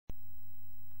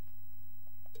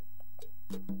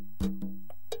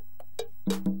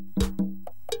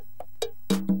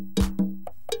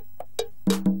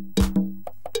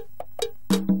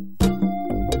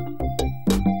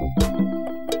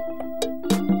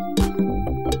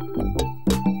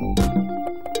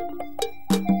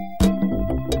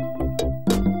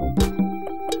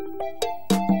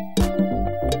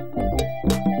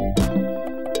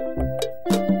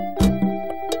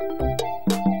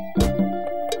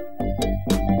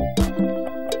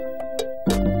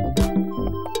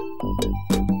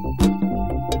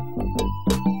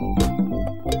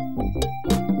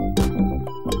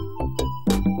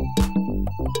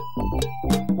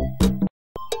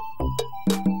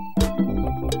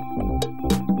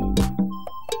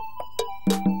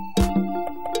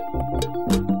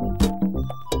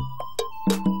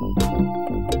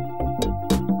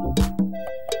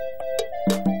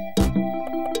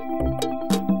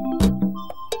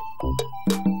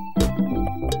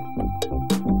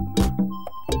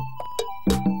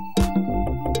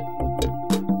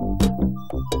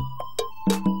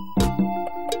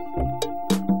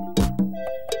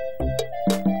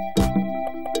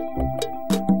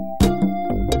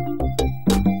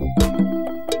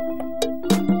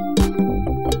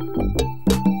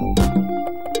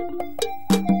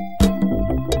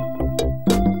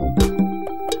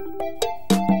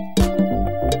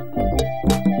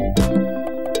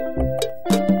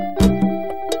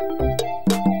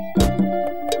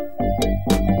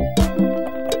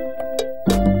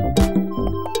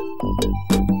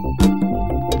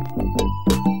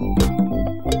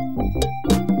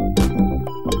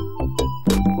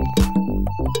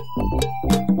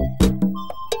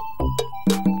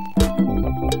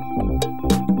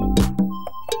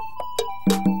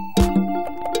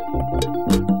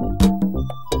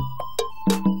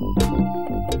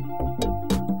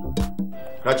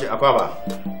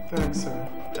Thanks, sir.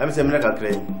 I'm saying,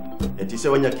 it is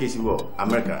when your case you go,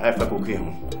 America,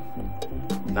 AFRICAN.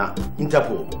 Now,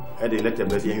 Interpol, had a letter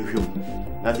by the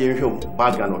inhum, not the inhum,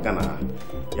 Bagan or Ghana.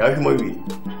 Yahumovi,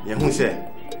 Yahu say,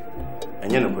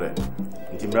 and Yanopre,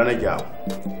 and Timbrana Jao.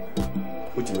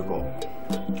 Which you call.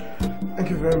 Thank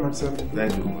you very much, sir.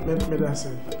 Thank you. May I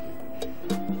say?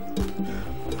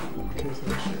 Okay, sir.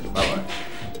 Bye bye.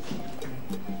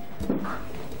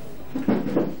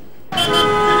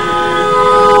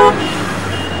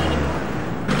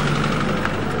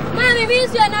 Mommy, we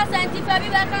used to have Asante for me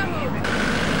back home.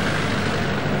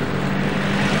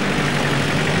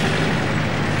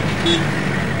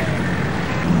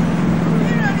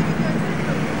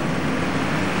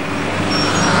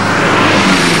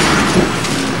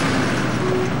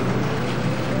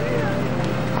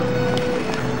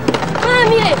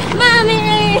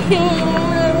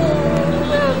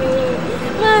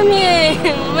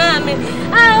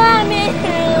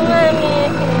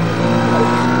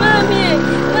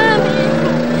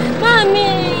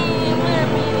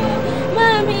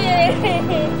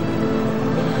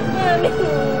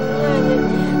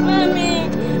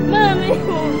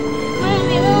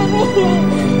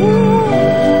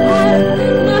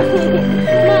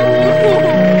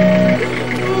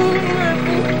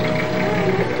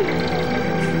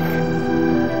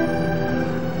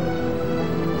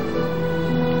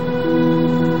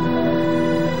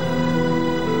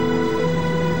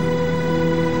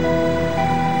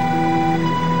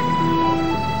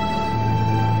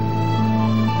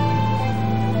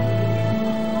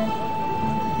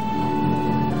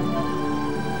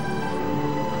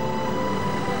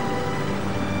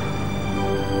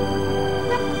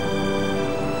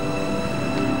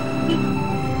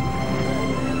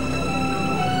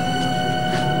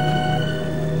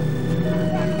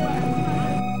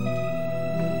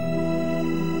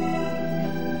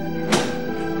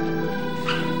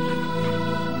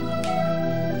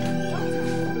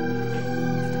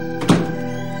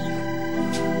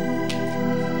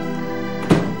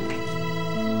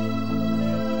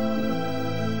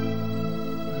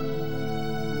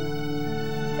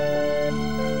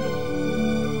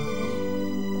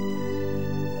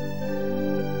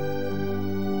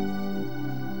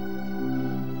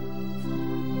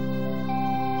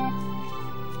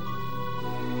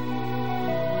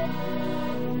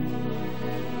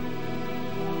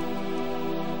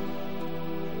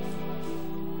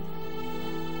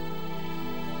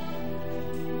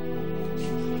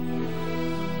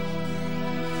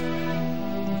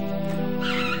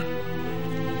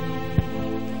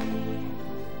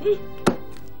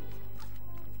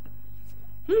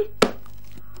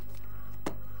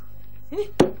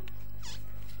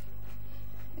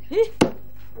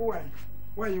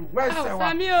 Where's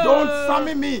Sewa? Don't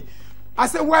Sammy me. I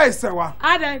said, where is Sewa?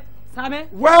 Ade, Sammy.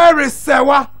 Where is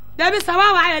Sewa?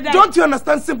 Don't you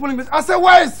understand simple English? I said,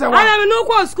 where is Sewa? I am no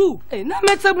go school. Na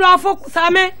me tebra for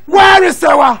Same. Where is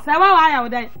Sewa? Sewa why are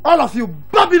there? All of you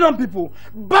Babylon people.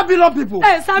 Babylon people.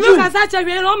 Hey, Same can say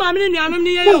we no ma me nuanum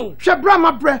ni ye. Shebra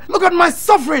my bread. Look at my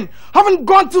suffering. Haven't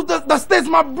gone to the States.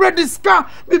 My bread is scar.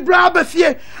 Me bra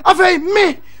abefie. Afei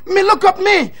me look at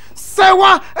me.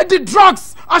 Sewa the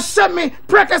drugs. I shot me,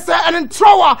 Prekese, and then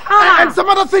Trowa, and some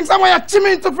other things. I'm going to chip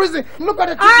me into prison. Look at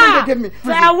the treatment they gave me.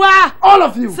 Sewa. All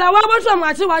of you. Sewa, what's wrong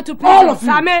with you to all of you.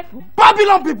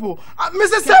 Babylon people.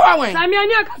 Mr. Sewa, when?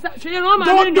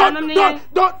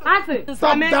 Don't.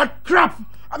 Stop that crap.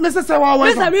 Mr. Sewa,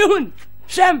 when? Mr.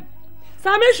 Shem.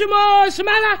 Sami Shimo,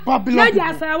 Shimala.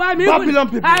 Babylon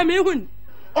people.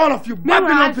 All of you.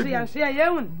 Babylon people.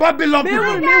 Babylon people.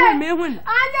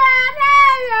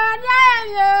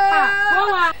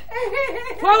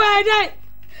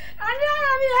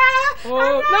 Forward,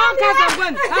 oh, no,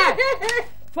 Captain.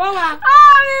 Forward.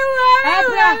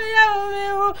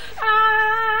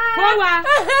 Forward.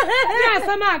 Yes,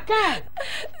 I'm a cat.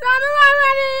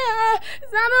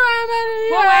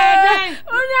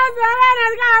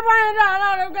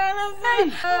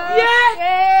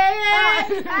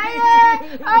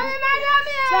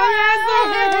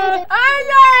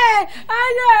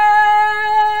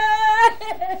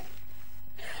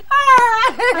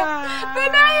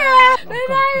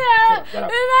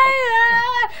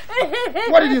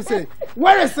 What did you say?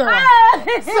 Where is Sarah?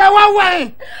 Sarah,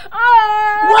 where?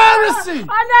 Where is she?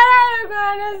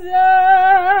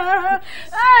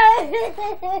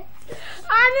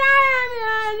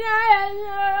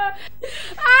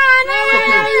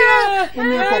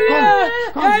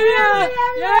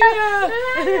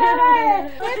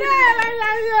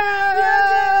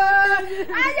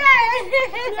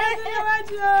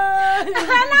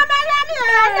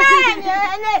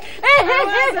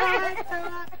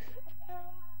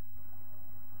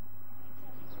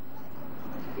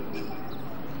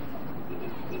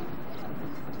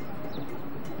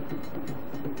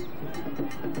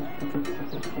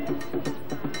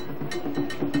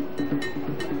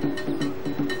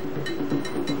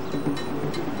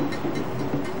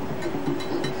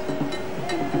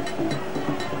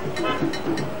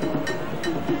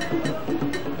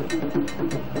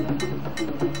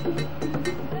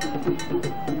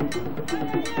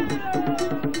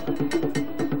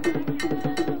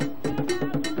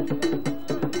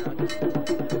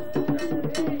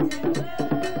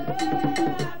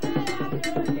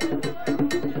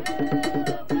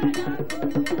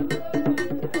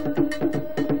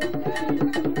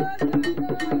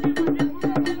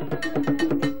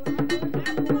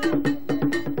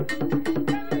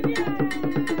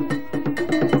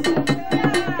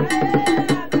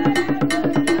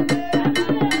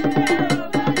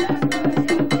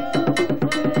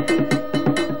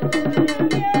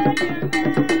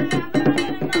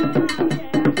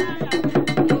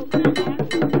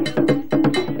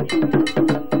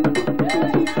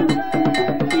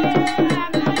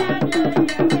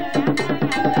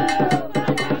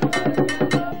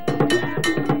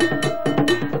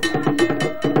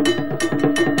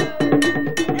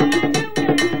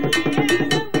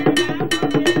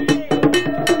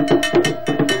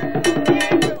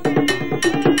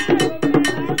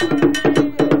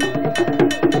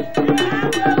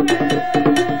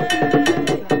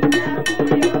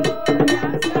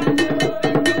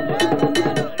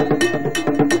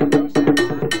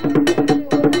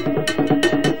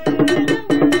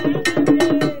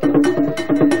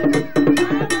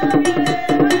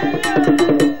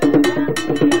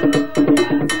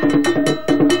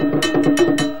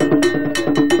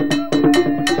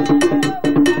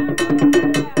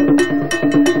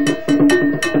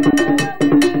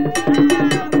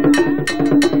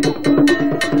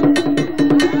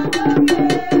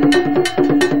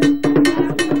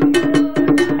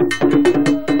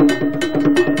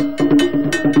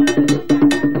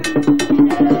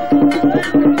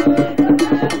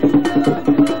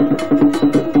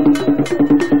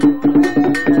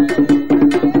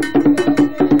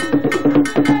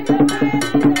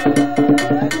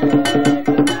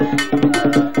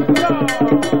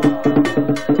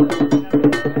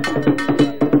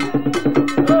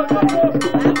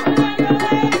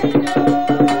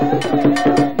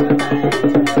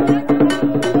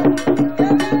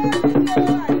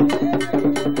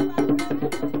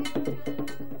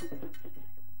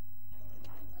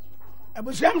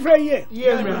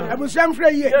 Abusiam frɛ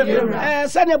ye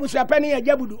sɛne abusia pani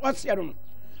ajabudu ɔsɛrum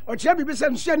ɔkyerɛ bibi sɛ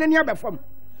nsuo ne nia bɛfam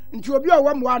nti obi a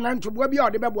ɔwɔ mmoa na ntoboa bi a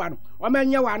ɔde bɛboa no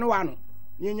ɔmanyɛ wano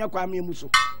ne nya kwa me mu so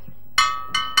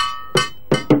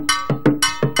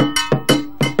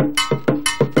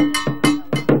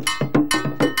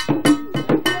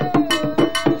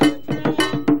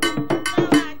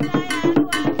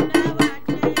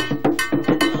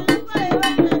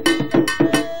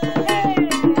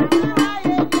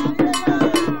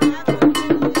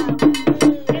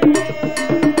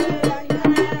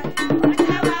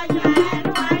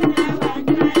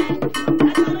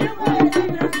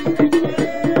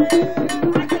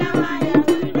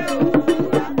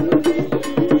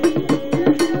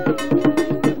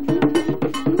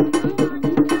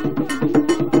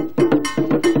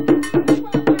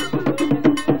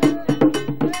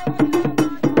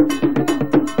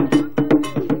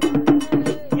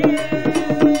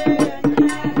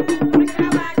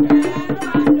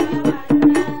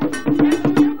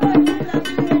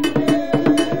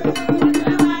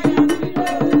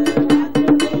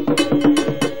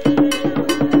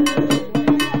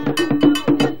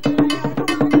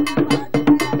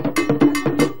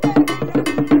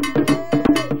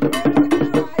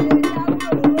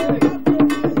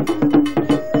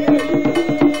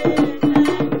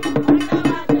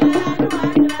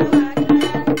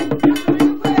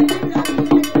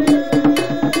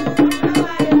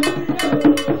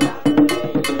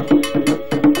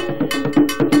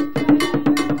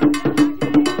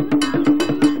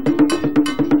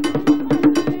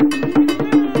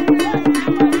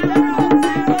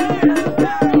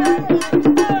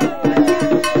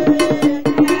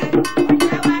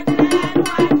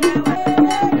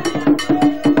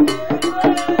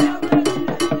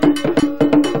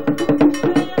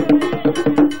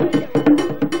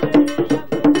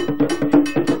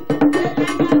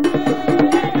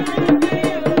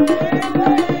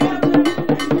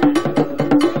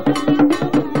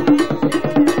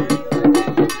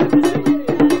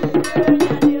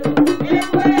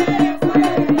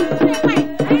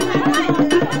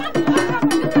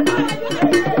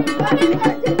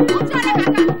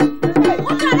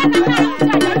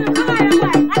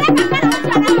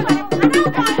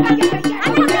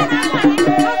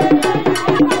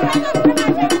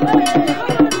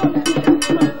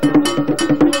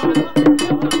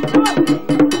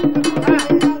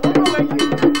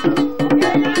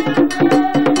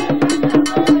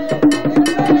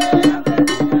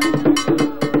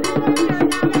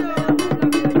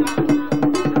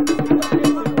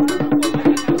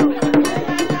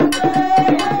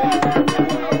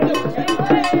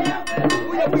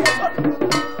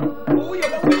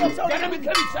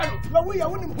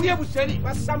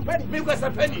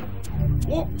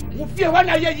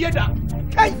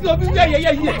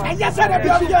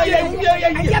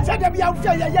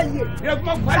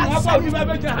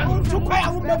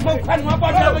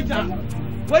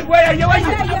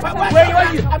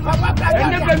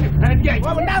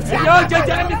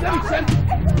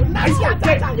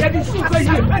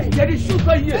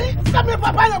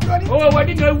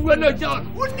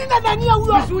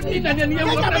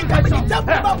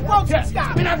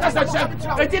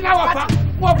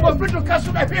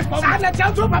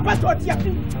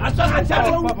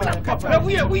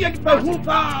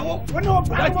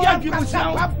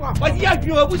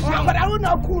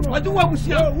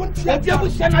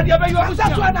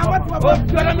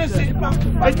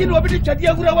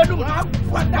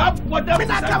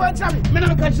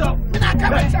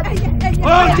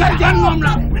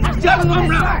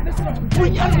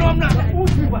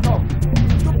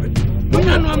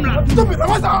Stupid!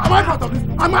 Am I part of this?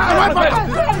 Am I part of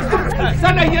this?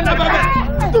 Sana yena baba.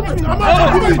 Stupid! Am I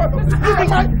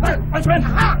my friend?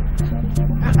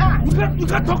 You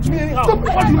can't talk to me anyhow.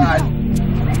 Stupid! What do you mean?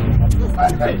 Stupid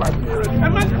man!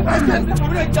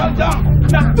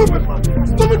 Stupid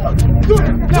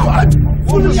man!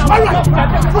 Foolish! Alright!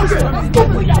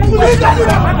 Stupid!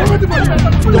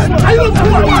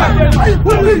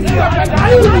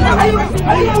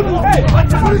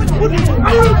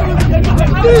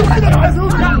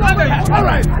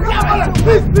 Alright!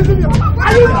 Please, listen to me!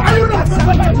 Are you not?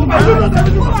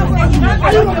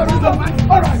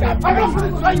 Alright!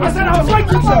 I said I'll fight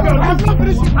you to the ground! I'm not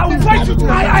finishing! I will fight you to the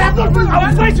ground! I am not finishing! I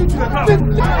will fight you to the ground!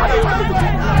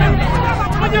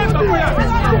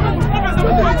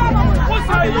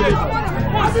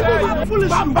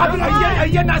 Foolish! I'm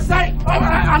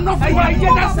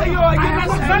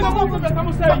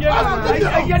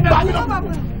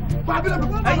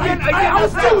I'll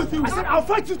stay with you. I said I'll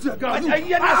fight you to the ground. I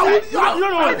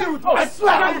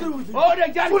swear I'll deal with you.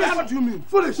 Foolish, what do you mean?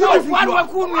 Foolish. I am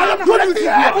not with you.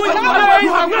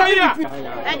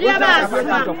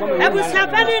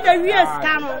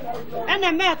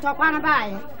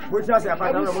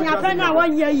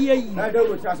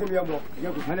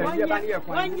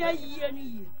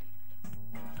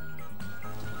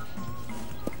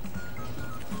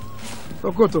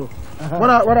 Sokoto,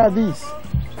 what are these?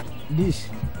 This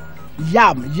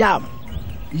yam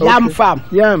farm.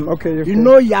 Yam, okay. You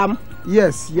know yam?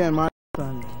 Yes, yam. I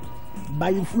understand.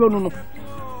 But if you don't know,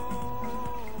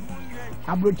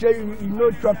 I will tell you, you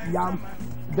know chop yam.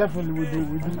 Definitely we do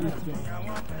eat yam.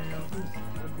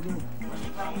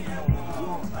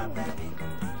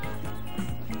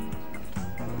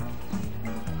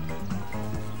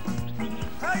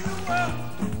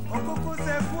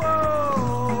 Okukuseku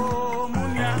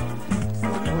munya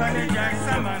onipane jai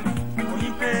saman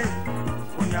onipe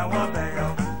onyawo beyo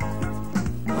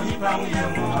onipa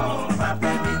uyemu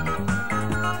papebi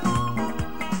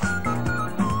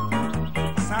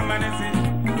samanesi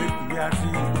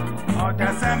wekuyasi oda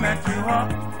cemetery ho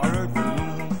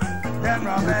orodunu then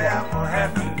rabeya for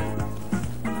heaven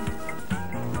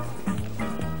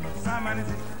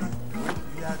samanesi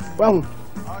wekuyasi wow.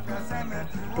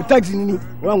 O taxi ni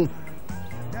wow.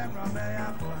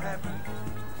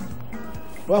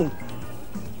 Wow.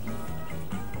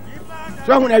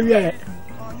 So when are you?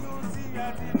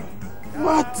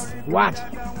 What?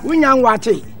 We nyang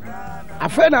wate.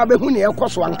 Afa na be hu ne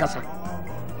ekoso ankasa.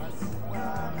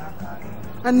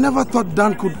 I never thought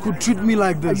Dan could treat me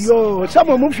like this. Yo, some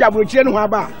of mu fi abrochie no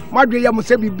aba. Madwe ya mu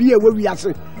se bibie we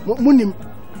wiase. Munim.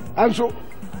 Anso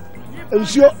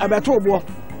nsuo abeto obo.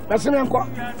 Bese me nko.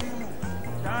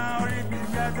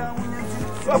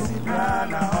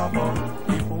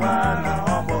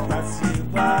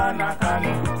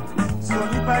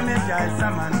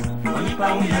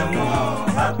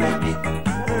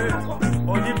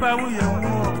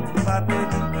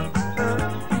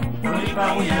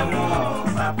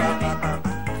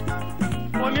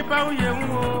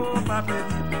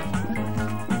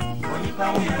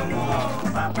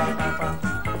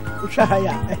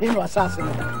 Ushaya, eno assassin.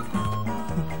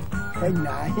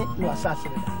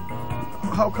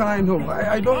 How can I know?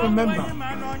 I don't remember.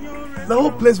 The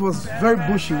whole place was very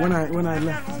bushy when I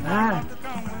left. It's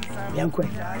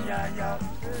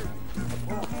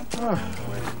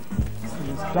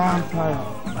damn tired.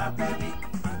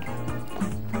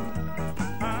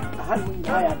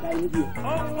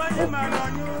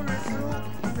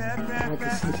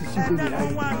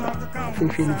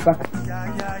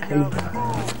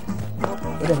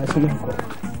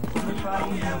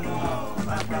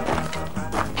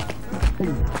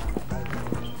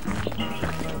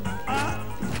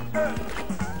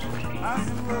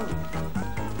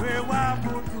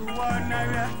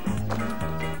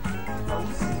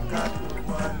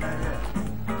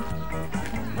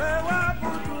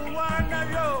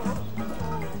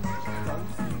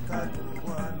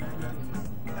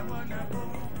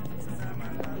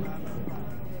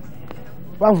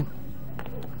 Wow,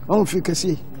 I'm free.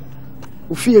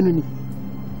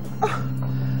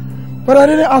 But I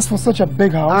didn't ask for such a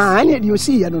big house. I need you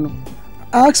see, I don't know.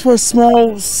 I asked for a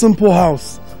small, simple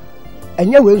house.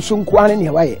 And you will soon go on in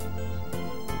your way.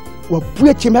 We'll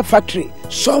put him a factory,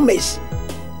 sawmills.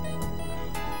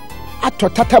 At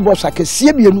Tata Boss, I can see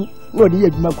you. No,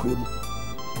 the Macron.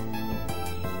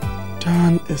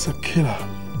 Dan is a killer.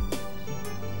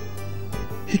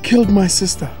 He killed my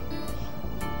sister.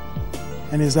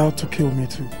 And he's out to kill me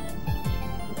too.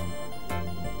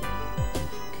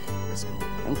 Let's go.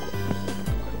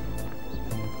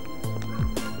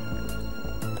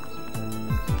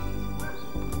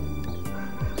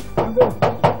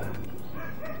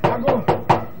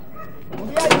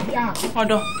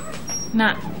 Odo.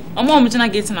 Na, omo omjina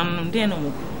gate na no dey no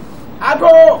mo.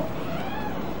 Ago.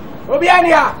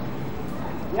 Obiania.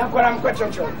 Yankora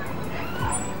mkwachocho.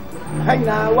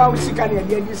 Haina wa usika ne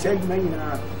dia di say man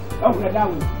nyina. Oh na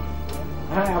dawo.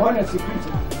 I want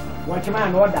security. Watch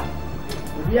man order.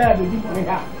 Obia be di mo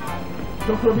ha.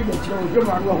 Tokro bi be chiro ojo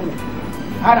ma no ho.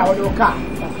 Ara wo do ka.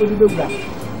 So di bewura.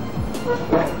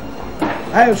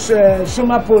 I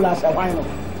summer pool as a wine.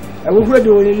 I will go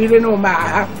to the no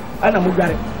ma. Ana mo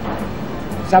dware.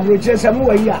 Sabroche samu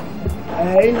wa ya.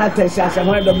 Ina tesa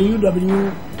samu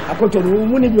WW akoto no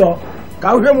mu ni bi o.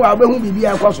 Ka wo hwemu abehu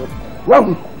bibia kwaso.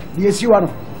 Wahu di esi wa no.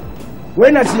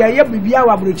 We na si aye bibia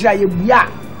wa brochira ye bia.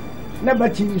 Na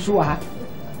bati so ha.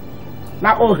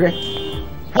 Na ohwe.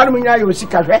 Hanu nya ye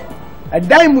osika hwe.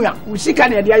 Edan mu a osika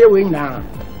na de aye we nyina.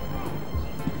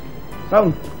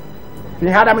 Wahu.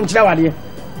 Ni hada mun kira wade.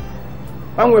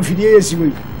 Wahu afidie esi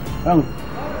we. Wahu.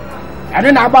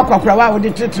 Ade na agba kwakura wa wo de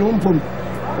titiri umpom.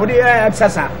 Wo de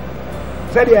exercise.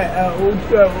 Said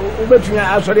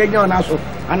Ubetunya asori enya na so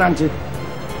anante.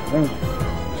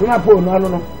 Suma po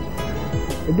no.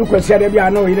 Edu kwesi ade bia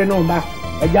na oyire no mba.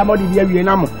 Eja modi bia wie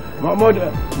na mo.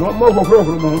 Mo kokoro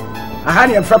mo. Aha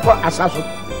ne efepo asaso.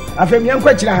 Afem yen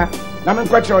kwakira ha. Na men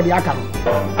kwakira odi aka no.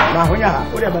 Na honya ha.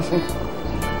 Wo de bese.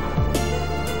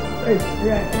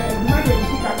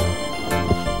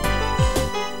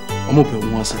 Omo pe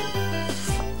mo asa.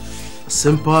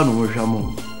 Sempa no mo hwa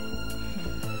mo.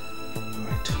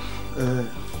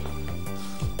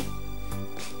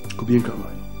 Could be in Ghaa.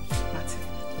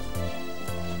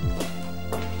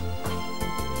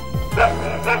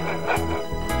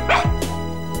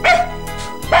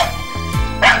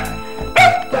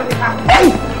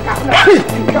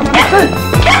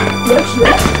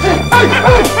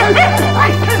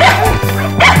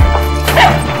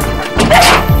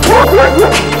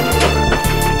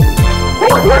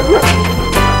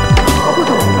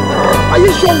 Are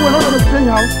you sure we're not in the same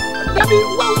house?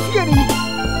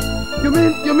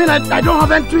 You mean I don't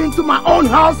have entry into my own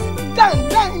house? Dan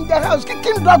in the house,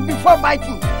 kicking dog before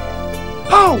biting.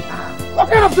 How? What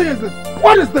kind of thing is this?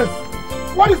 What is this?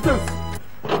 What is this?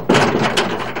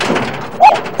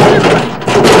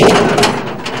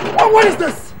 What is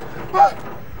this? Huh?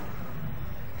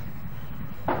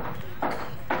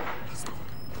 Let's go.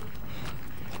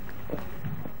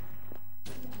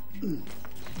 You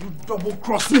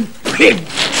double-crossing pig!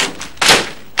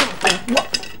 What?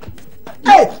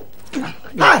 Hey!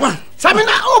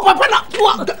 Samina, oh, Papa,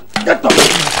 get up!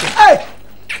 Hey!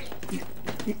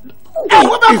 Hey,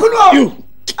 what about you?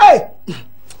 Hey!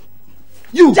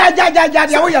 You! Ja,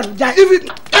 even...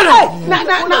 Hey!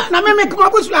 Na, me come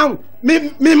up with you.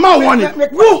 Me ma wani.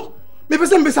 Wo! Me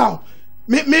pese mbesa.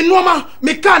 Me noma,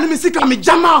 me kan, me sika, me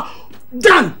jama.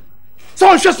 Dan! So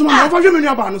on share someone, on va jouer me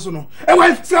nuaba no so no. E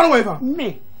wa sika no wa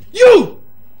Me. You!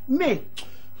 Me.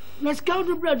 Let's count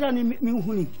the brother and me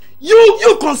huni.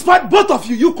 You conspired, both of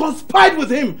you. You conspired with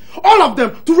him, all of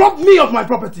them, to rob me of my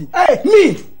property. Hey,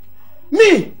 me.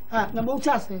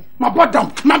 My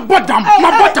bottom.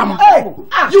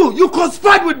 You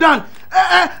conspired with Dan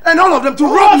and all of them to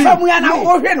rob me.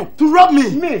 To rob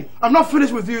me. I'm not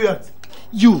finished with you yet.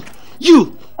 You.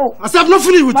 I said I'm not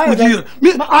finished with you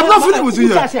yet. I'm not finished with you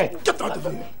yet. Get out of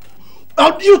here.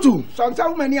 You too.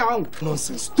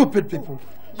 Nonsense. Stupid people.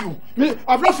 Me,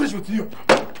 I'm not finished with you.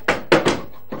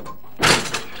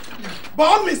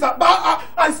 But Mr.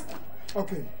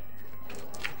 Okay.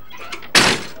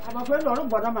 I'm afraid of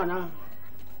Badamana.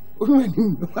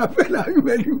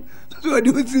 So I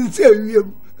do sincere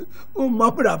you. Oh, my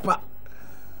brother.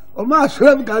 Oh, my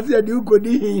son can say you could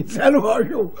eat. Sell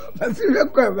you.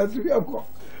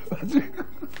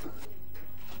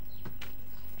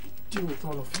 Deal with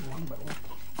all of you one by one.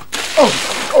 Oh.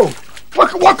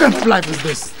 What kind of life is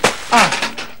this?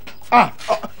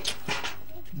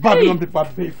 Babylon people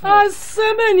pay for.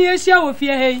 Somebody is show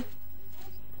fear. Hey,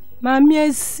 Mammy,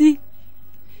 I see.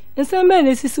 And somebody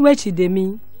is switchy de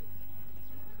me.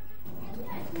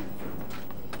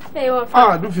 Do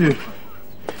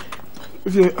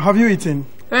you have you eaten?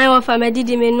 I want for my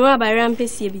didi me no by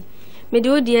rampesi. Me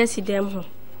do dear see them.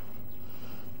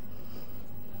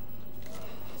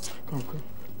 Come.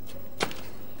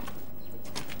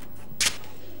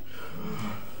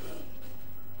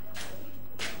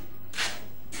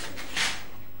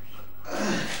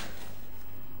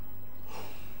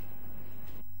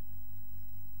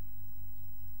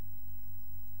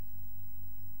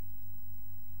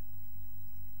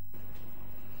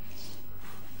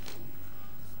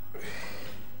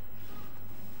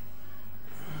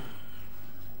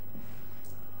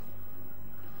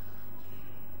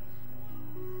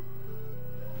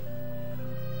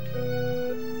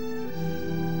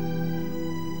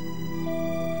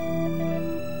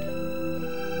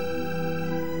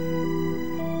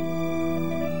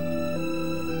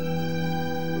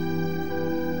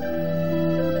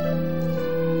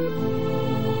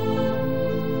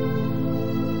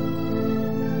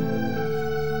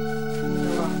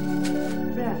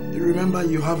 Remember,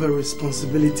 you have a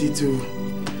responsibility to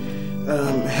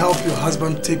help your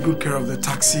husband take good care of the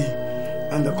taxi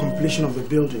and the completion of the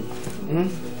building.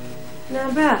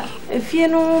 If you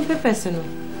know the person,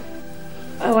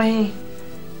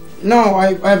 no,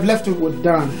 I've left it with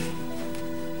Dan.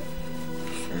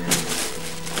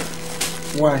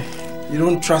 Why? You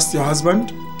don't trust your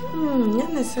husband?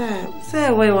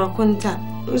 Say why wa contact.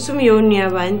 Usumi only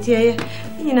abanti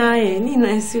ni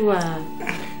na siwa.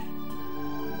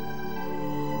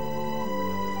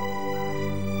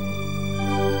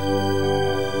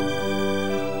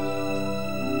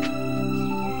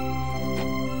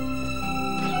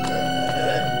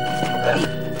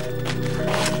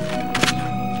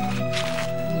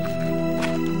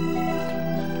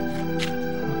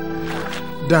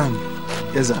 Dan.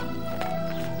 Yes, sir.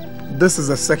 This is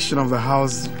a section of the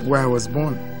house where I was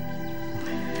born.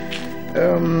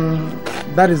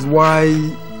 That is why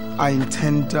I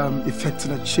intend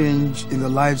effecting a change in the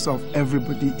lives of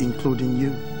everybody, including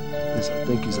you. Yes, sir.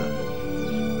 Thank you, sir.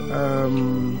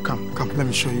 Come, let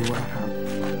me show you what I have.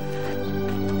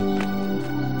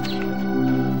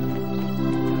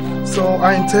 So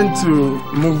I intend to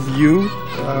move you,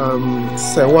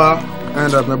 Sewa,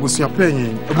 and Abusia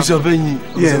Penny.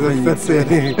 Yeah, that's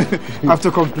it. After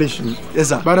completion. Yes,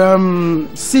 sir. But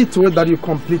see to it that you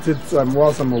complete it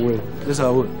whilst I'm away. Yes, sir, I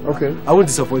will. Okay. I won't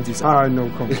disappoint you, sir. Ah, no,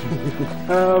 come.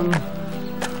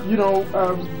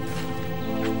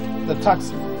 The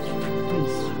taxi.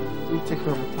 Please, you take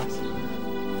care of the taxi,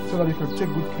 so that you can take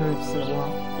good care of Sewa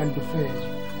and the fare.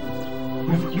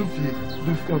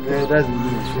 Okay. Yeah, that's me.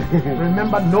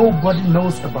 Remember, nobody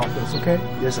knows about this, okay?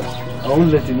 Yes, sir. I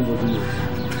won't let anybody know.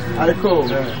 I call.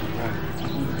 Yeah.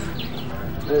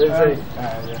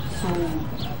 So,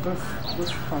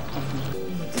 this part.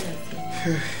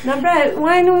 Now, Brad,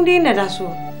 why no dinner that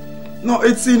so? No,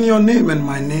 it's in your name and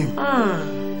my name.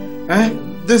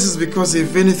 This is because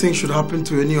if anything should happen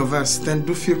to any of us, then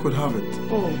Dufie could have it.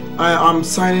 I am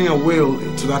signing a will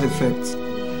to that effect.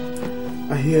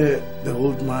 I hear the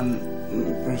old man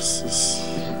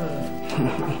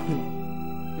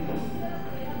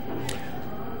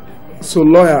So,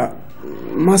 lawyer,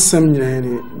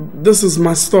 this is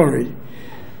my story.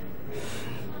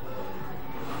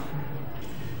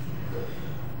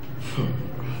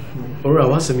 Alright,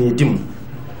 what's a me dim?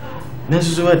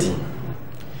 Necessary.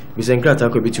 Miss Engrata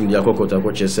could be to the Akokota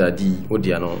watches a D.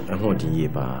 Odiano and haunting ye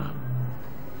pa.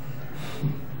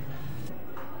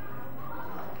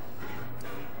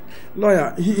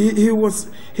 Lawyer, he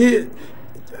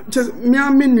just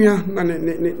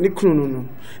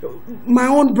my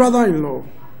own brother-in-law.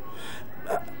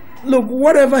 Look,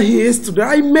 whatever he is today,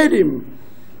 I made him.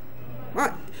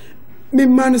 me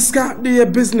man Scott the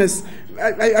business.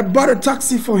 I bought a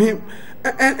taxi for him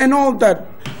and all that.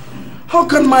 How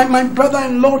can my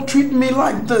brother-in-law treat me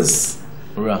like this?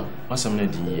 Ura, what's I'm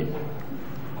not here?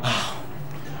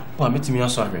 Boy, I'm meeting me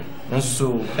sorry. And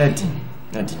so Eddie.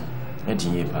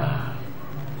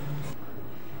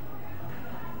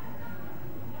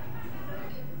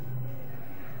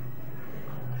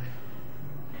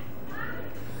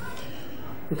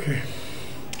 Okay.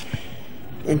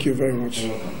 Thank you very much.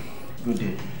 Good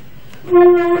day.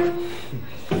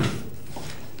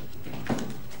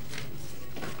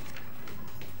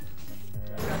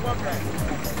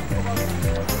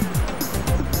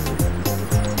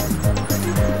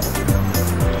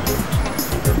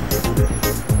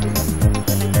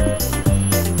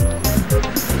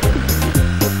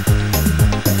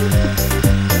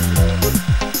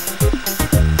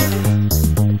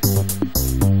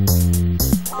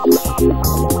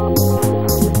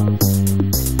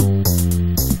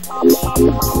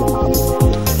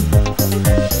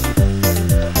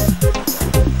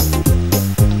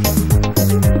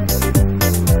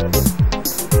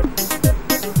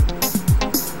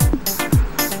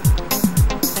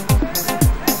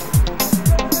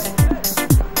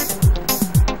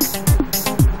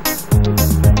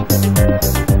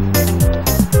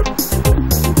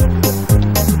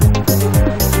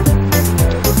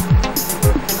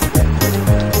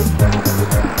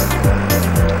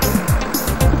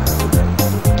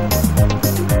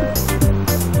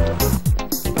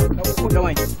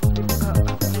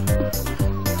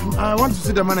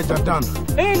 The manager done.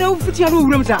 Hey, no, put your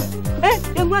room, sir. Eh,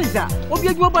 young man, sir. What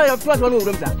you buy a plus one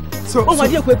room, sir? So, my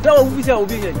dear, quick, so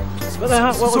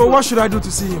what should I do to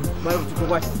see him? Well,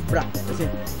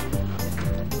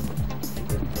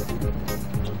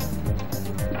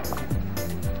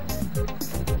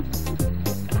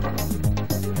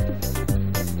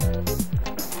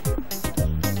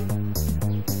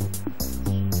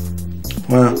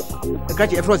 I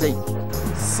catch you frozen.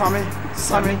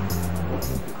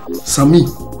 Sammy.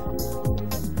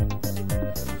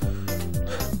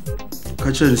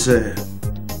 Catcher say,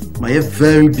 "My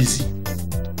very busy."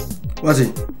 What's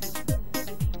it?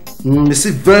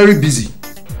 Very busy.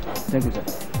 Thank you, sir.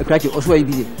 I catch you also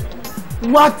busy.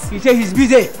 What? He said he's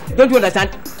busy. Don't you understand?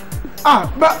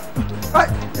 But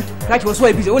catch you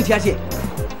also busy. Won't you say?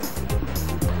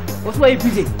 Also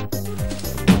busy.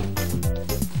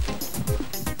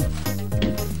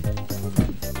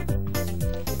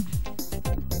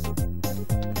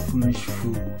 Foolish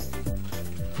fool.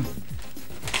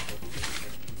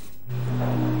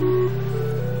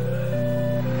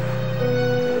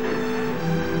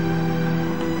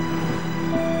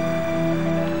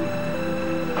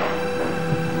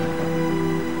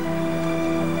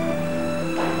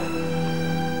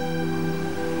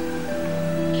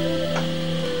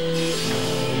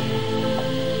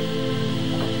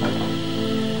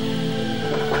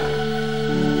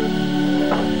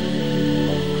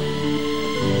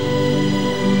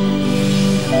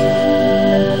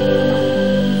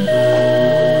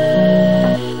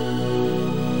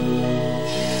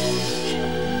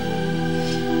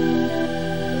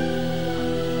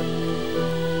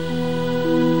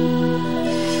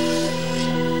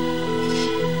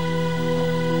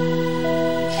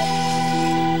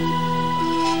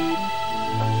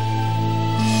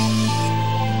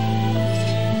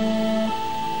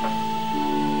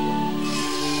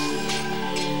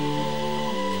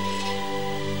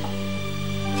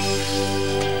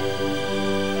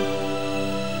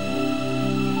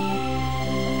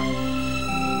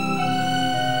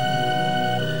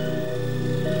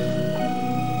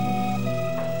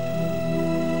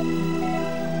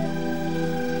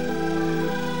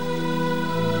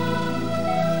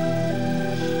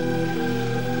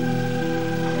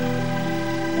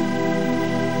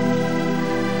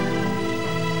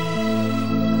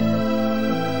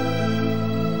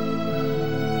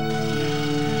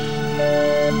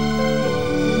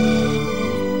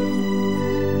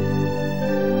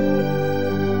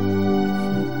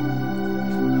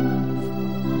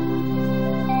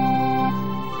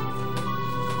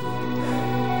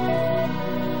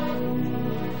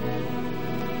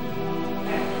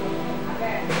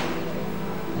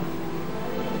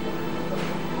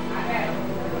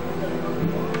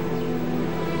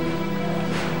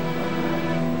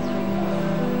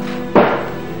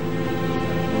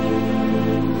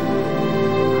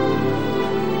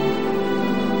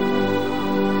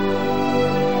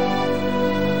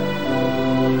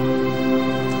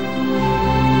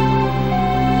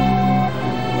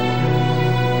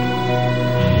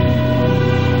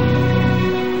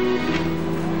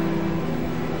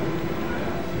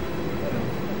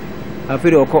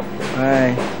 afiri oko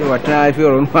Ai, se wata fi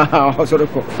ron ma osoro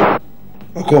ko.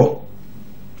 Oko.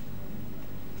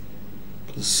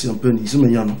 Si un peu ni se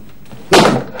me yano.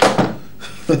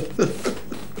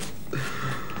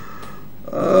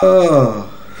 Ah.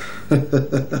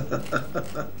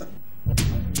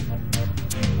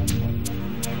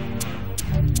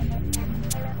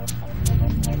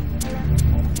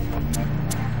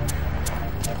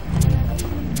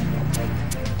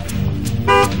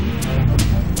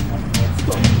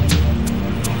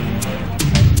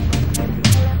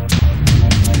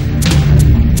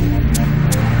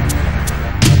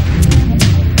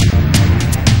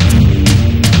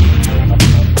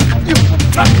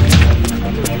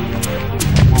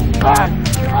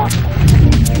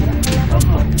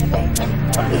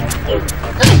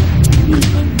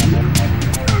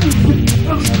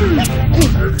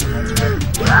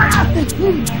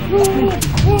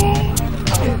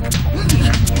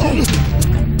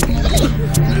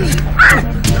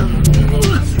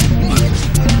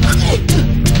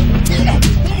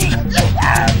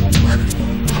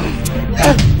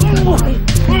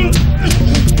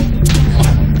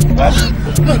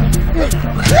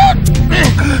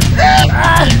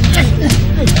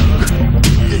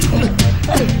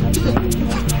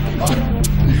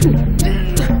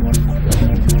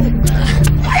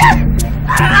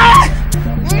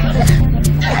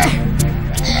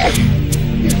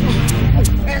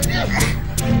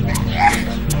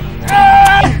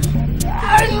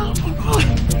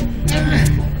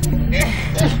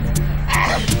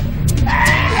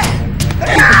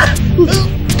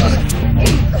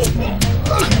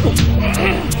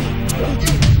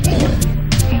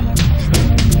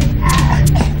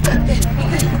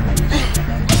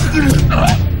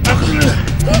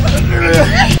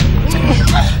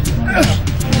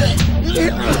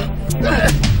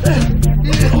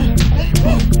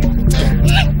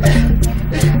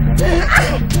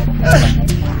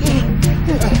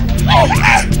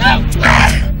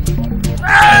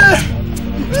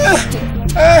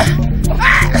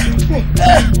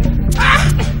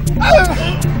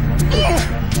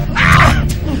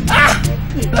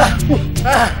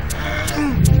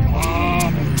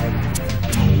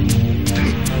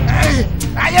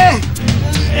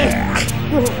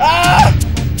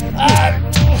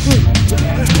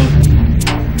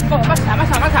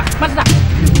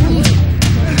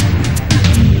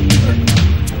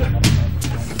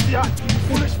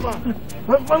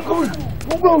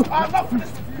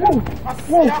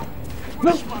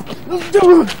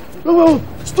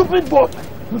 Stupid boy!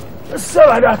 Say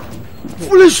like that!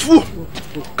 Foolish fool!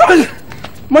 Come on!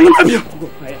 Man,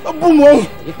 boom!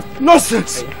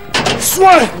 Nonsense!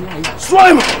 Swine!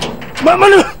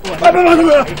 Man!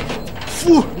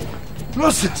 Fool!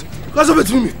 Nonsense! What's up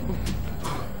with me?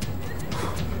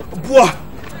 Boy!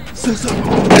 Say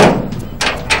something!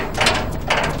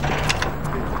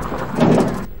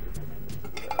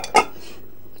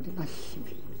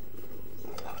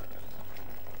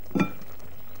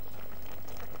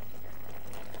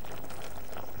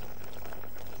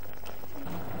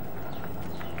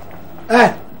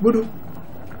 Budu.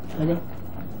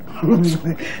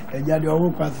 Eja de owo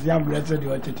kwasi ya blessed de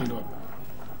otete no.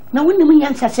 Na wonni mun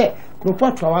yansa se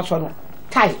report wa so no.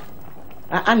 Tai.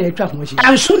 Ana etwa ho shi.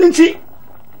 Anso nti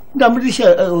da mu di she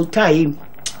tai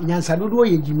nyansa do do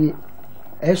ye jimi.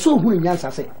 So hu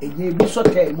nyansa se eje bi so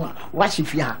tai mu a wa shi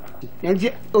fi ha.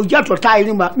 Nti oja to tai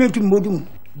ni ma mentu modum.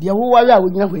 De wo wa wi a wo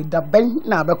nyina ho da ban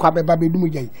na abekwa beba bedum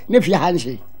gai. Ne fi ha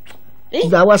nshi.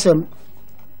 Da wasem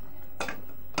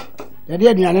Yadi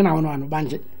aduane na wono anu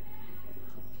banche.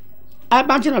 A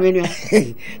banche na menu.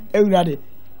 Ewurade.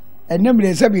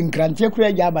 Enemre se bi nkranche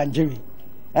kura ja banche wi.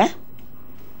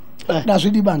 Da so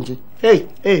di banche.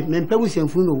 Me mpegu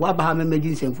semfu no wa ba ha me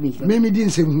medi semfu ni. Me medi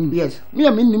semfu. Yes. Me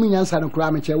am nnim nyansa no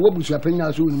kura me che wo busu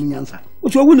apanya so nnim nyansa. Wo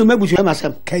so wu no mabusu e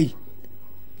masem. Kai.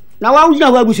 Na wa wu na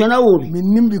wa busu na wo bi. Me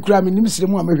nnim bi kura me nnim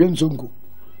siremu a mehwe nsonko.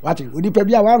 Wati odipa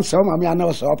bi a wa nsa ma me ana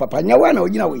wo so papa. Nya wa na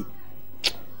ogina we.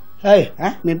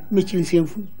 Me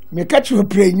chinsemfu me catch you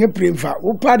pray nye pray fa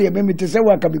wo pa de me te se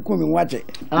wa ka be ku me wache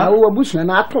na wo abusu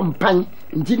na atompan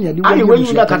nti ne de wo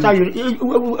you da kata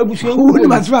abusu wo ni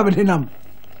masfa be nam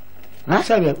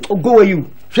sabe go where you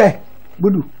hwe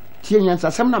budu tie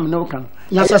nyansa sam na me no kan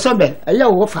nyansa sam be eya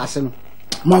wo fa ase no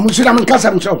ma mu sira me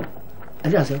kasa mcho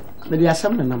eya se me de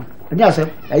asam na nam eya se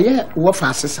eya wo fa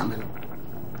ase sam no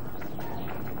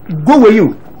go where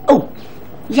you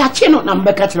ya che no na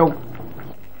mbe ka kire wo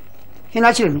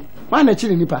hina chire no wa na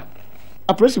chire nipa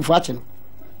apresi fu ache no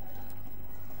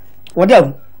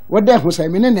wode ho sai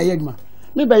me ne na yaduma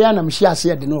me be ya na mhyi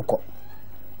ase de no ko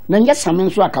na nya same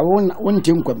nso aka won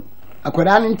nte nkwam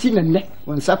akwara ne nti na ne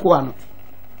won sako ano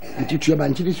Nti tue ba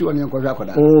nti si woni nkɔhwɛ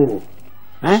akɔda. Oh.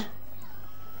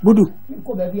 Budu.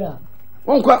 Ko ba bia.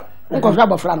 Wonkɔ hwɛ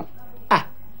abɔfra no. Ah.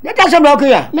 Ne ka sɛ blɔk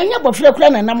ya. Na nya abɔfra kura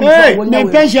na nam no wo nya.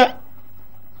 Ne pension.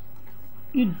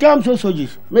 You damn so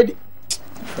soldiers. Medi.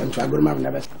 Thanks for good man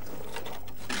never.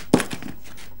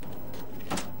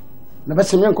 Never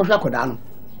see me nkɔhwɛ akɔda no.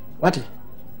 What?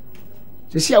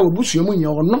 Se sia obusu mu nya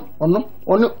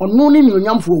ɔno ni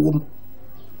onyamfo wo mu.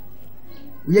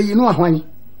 Ye yi no ahwan.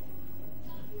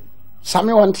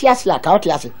 Same won tiase aka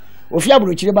otiase. Ofi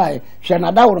abrochire bae hwe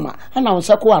na dawroma na won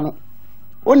seko ano.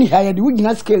 Oni ha ye de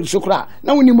wugina scale sokra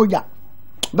na woni moja.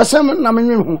 Besem na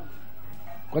menwe ho.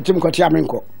 Kwati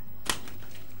amenko.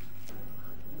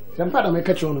 Sempa da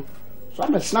meka cho no. So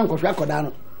am sna nkɔhwe akoda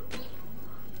no.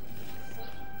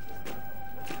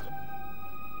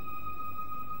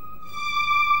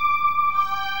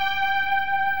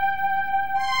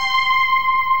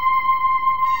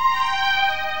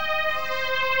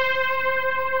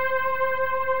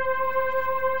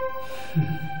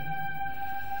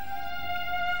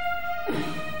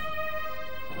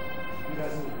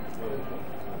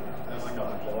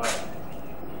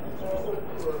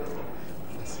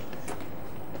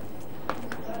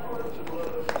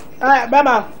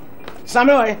 Baba,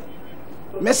 Samuel,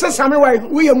 Mr. Samuel,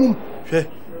 we are moon.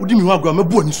 Would you want to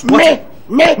go?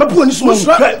 Me,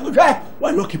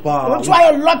 why lucky, pa?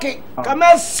 Try lucky. Come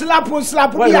and slap.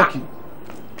 Lucky.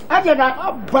 I did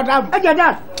that, but I did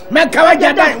that. Make a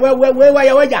way, where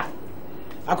you were.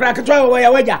 I crack a try where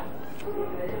you were.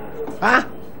 Huh?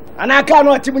 And I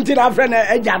cannot even our friend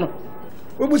Ejano.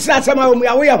 We will start somehow. We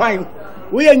are fine.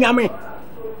 We are yummy.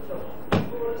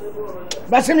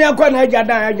 But see me, I'm going to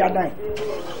die.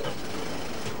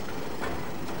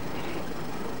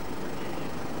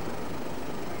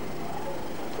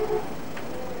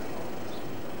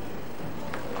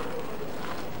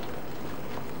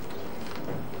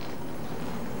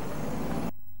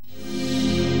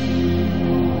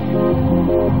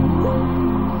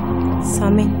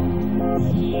 Sammy,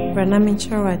 Branami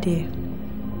Charade.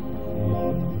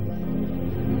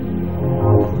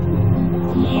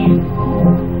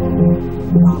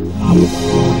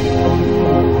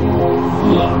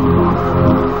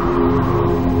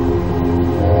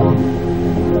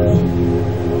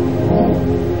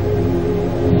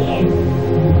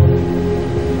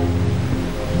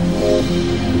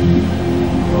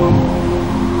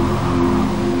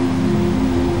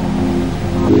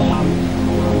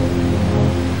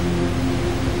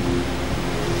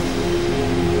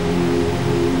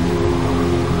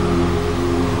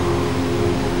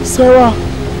 Sarah.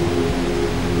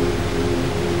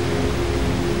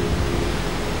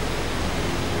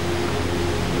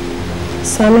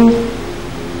 Sammy,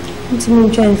 it's me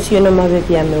trying to know my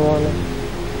baby. I'm the one.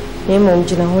 Name on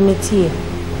Jina Honey.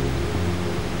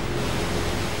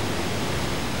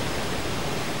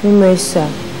 Nimesa.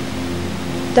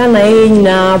 Dana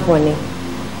na Bonnie.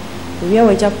 We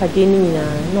are Japadini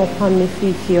now, no family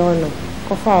fee Fiona.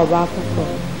 Cofa back for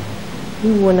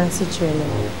you won't sit you.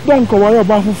 Don't go away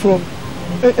about from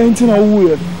anything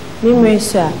weird.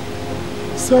 Nimesa.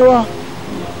 Sarah.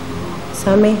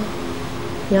 Sammy.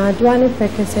 Ya adwane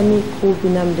pekese ni ko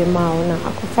binam de mauna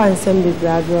akofa nsem be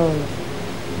brado no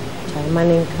chai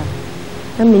manenka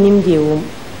na minim de wom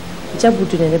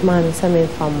jabudu ne de man nsame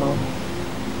famma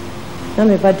na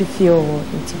me badu fie o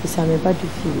nti bisa me badu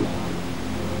fie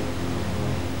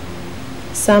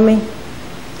Same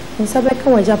nsabe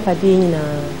kan waja pade nyina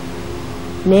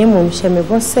na emom hye me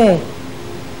bo se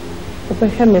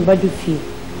opehwe me badu fie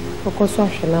okoso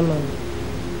ahwe na man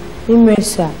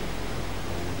Nimesha.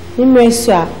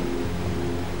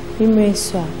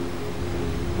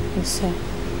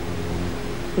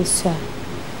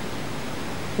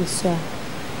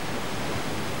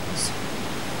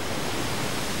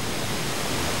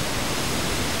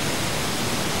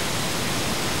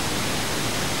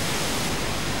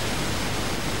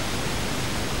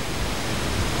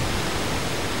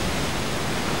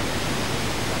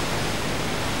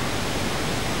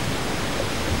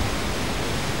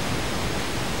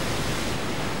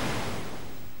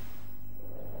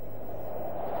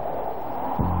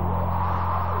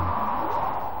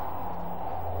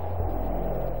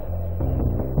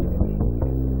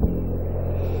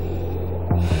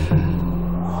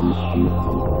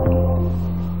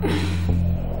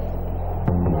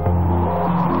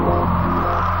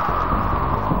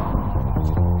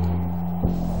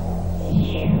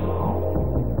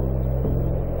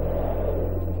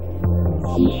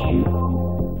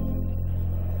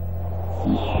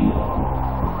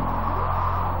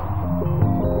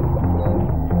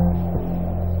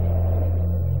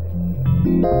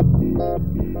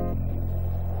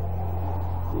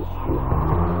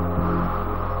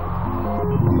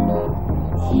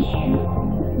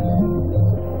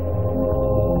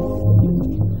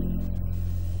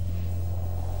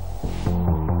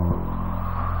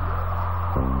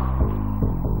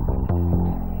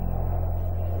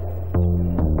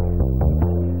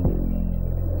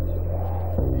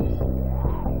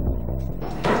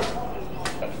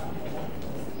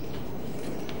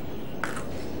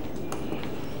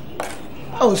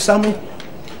 Oh, Sammy.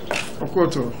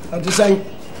 Okoto. I'm just saying.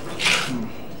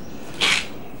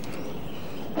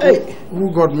 Hey,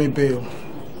 Who got me bail?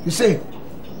 you say,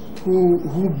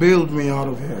 Who bailed me out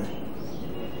of here?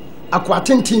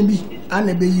 Aquatin Timby, and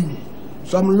obey you.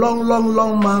 Some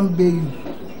long man bail you.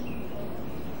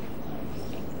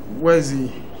 Where's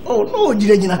he? Oh, no,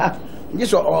 Jirajina.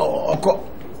 Yes, or cock.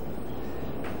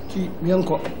 Keep me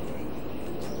uncle.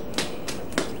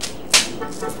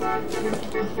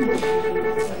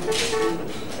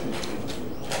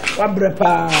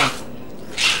 Wabrepa.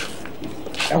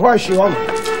 A horse you want?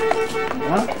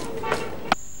 Huh?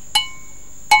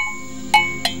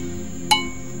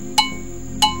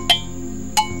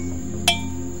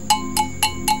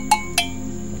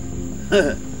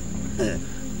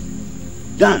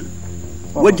 Dan,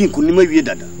 what did Kunima be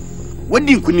dada? What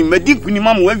did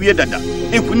Kunima we dada?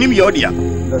 A Kunim Yodia.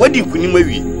 What did Kunima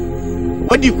we?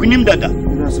 What did Kunim dada?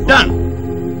 Dan,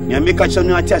 Yamika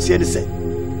Chanata said, say,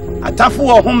 a tough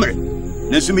war homer,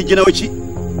 Nesumi Genochi,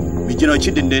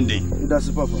 Vigenochi Dende. That's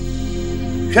the papa.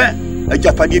 Share a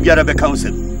Japanese Arabic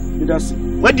council.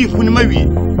 What did Kunima we?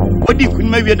 What did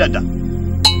Kunima we dada?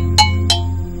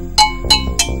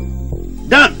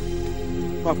 Dan,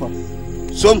 Papa.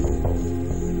 Some.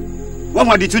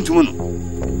 What did you do?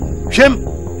 Shem,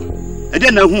 I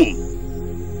didn't know whom.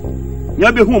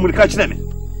 You'll be home will catch them.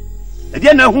 I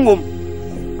didn't know whom.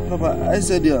 Papa, I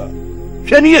said, yeah.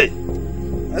 Shania,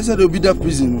 I said, it'll be that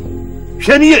prison.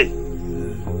 Shania,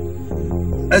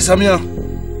 Samia.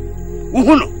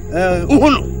 Uhuno,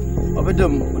 Uhuno. Of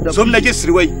them, some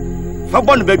legislative way.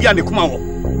 Fabon baby and the Kumawo.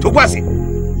 To was it?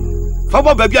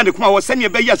 Fabo baby and the Kumawo send your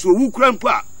baby who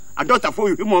grandpa. A daughter for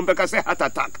you, Mombeka say heart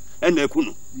attack. And the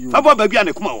Kuno. Fabo baby and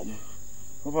the Kumawo.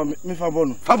 Papa, me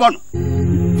Fabon. Fabon.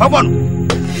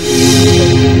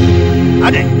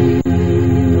 Ade.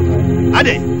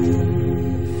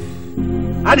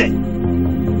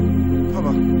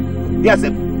 Papa. Yes,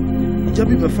 sir.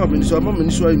 Jabi my family, so I'm not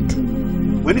into.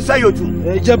 When you say you too,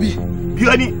 Jabi.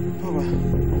 Bioni. Papa.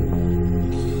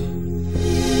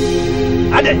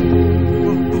 Ade.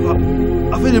 Papa.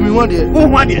 I feel me one day. Who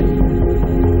one day?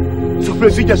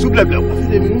 Suppressing sublablo.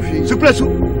 Suppressu.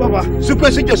 Papa.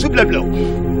 Suppressing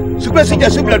sublablo. Suppressing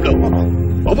sublablo.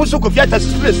 Obuso kofiata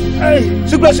suppress. Hey.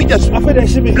 Suppressing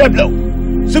sublablo.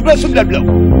 Suppress sublablo.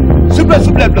 Suppress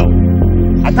sublablo.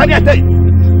 Atani atai.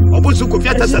 Obuso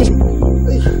kofiata sasu.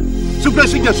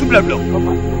 Suppressing sublablo.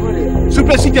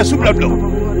 Suppressing sublablo.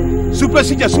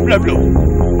 Suppressing sublablo.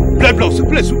 Blablo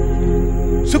suppressu.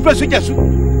 Suppressing su.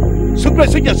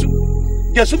 Suppressing su.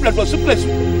 Ya sublablo suppressu.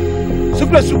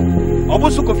 Suppressu.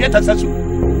 Obuso kofiata sasu.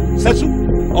 Sasu.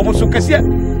 Obuso kasia.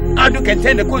 Adu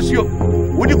kentende kosio.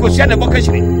 Wudi kosia ne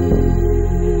bokashiri.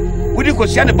 Wudi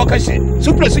kosia ne bokashiri.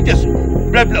 Suppressu jesu.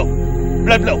 Blablo.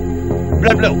 Blablo.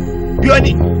 Blablo.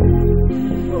 Bioni.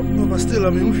 Papa still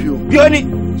I'm with you. Bioni.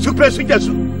 Suppressu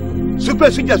jesu.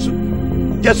 Suppressu jesu.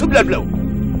 Jesu blablo.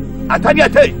 Atani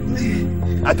atei.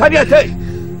 Atani atei.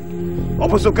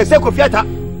 Obuso kasia kofiata.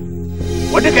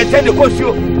 Wudi kentende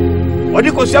kosio.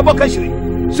 Wudi kosia bokashiri.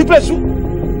 Suppressu.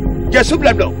 Jesu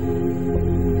blablo.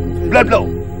 Blablo.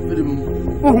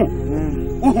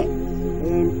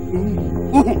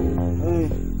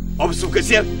 Obuso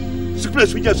kasia.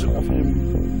 Suppressu jesu.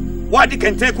 Wadi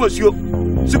kentende kosio.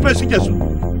 Suppressu jesu.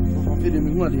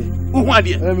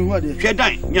 Uhuade.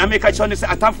 Hwedan, nyame ka cho ne se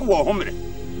atafo wo homre.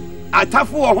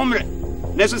 Atafo wo homre.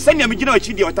 Ne so senya me gina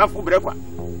ochi de atafo brekwa.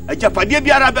 Ajapade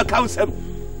biara be kausem.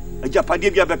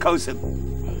 Ajapade biara be kausem.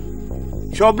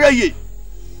 Shobre yi.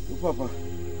 Papa.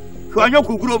 Hwanyo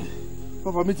kuguro.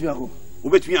 Papa metimi akọ.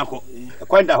 Ubetumi akọ.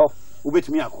 Kwanda ho.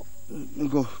 Ubetumi akọ.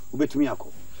 Ngo. Ubetumi akọ.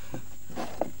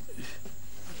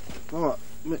 Papa,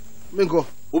 me ngo.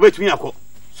 Ubetumi akọ.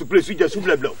 Suppressu jesu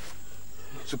blablo.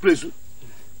 Suppressu.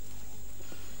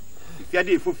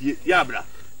 Fiade fofie yabra.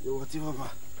 Yo wati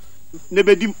papa.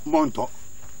 Nebedi monto.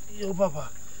 Yo papa.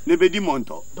 Nebedi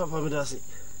monto. Papa me dase.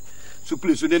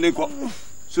 Suppressu nene ko.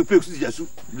 Suppressu jesu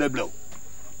blablo.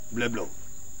 Blablo.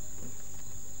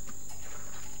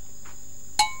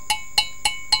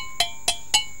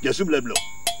 Jesu blablo.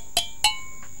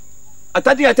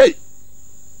 Atani atei.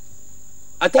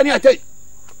 Atani atei.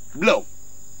 Blow.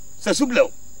 Sesu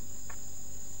blow.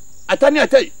 Atani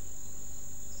atei.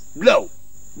 Blow.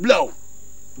 Blow.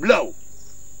 Blow.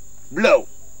 Blow.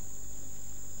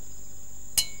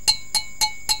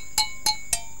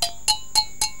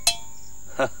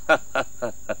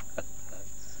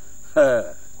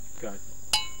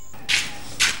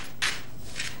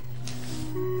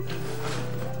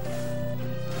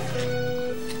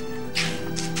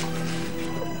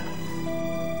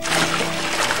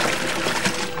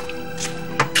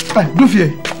 Dufie,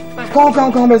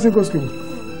 come, let's go school.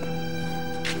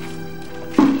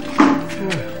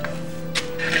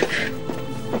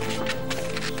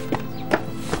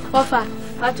 Papa,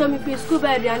 I told me to school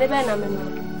baby, I never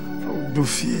know.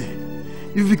 Dufie,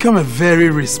 you've become a very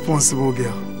responsible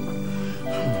girl.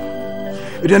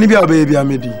 You don't need a baby,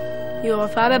 Amedi. Your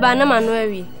father, but no man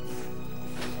know.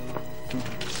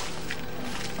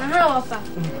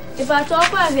 If I talk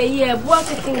about a year, what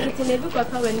I think it's in a book of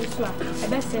power and you I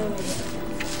best say.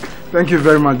 Thank you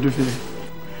very much, Dufie.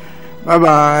 Bye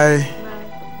bye.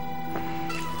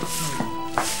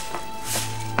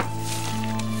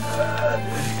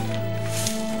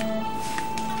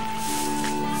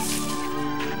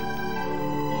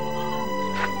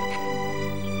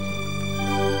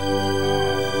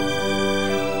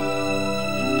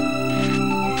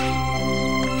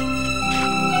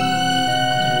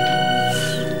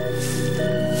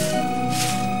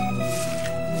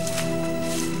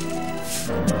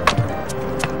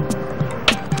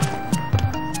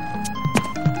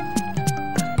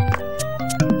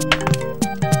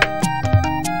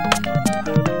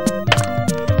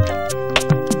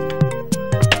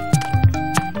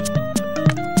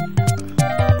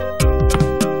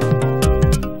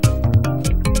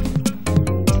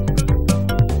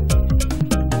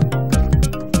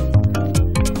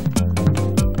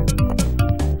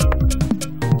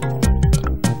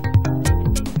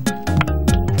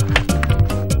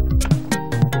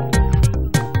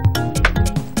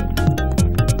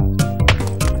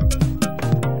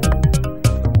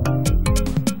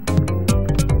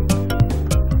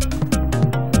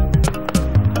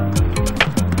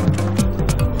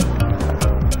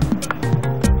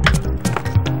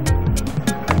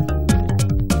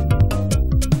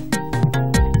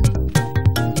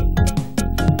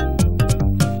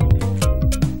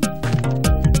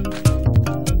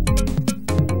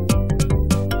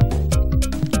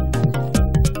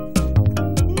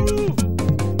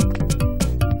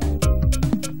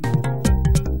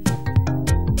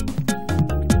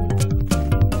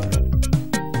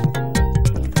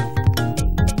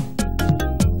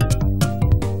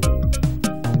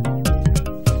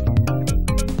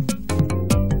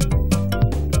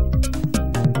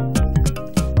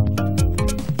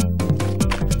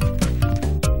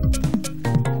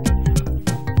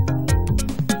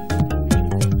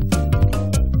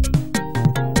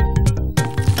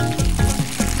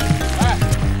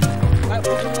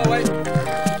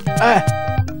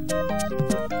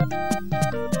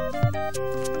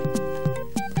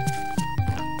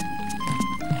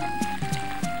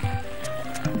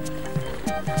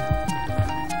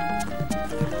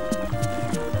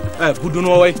 Budu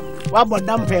no way. What about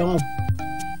damn pen?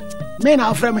 Men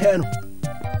are from here.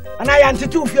 And I am to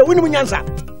two fear winning answer.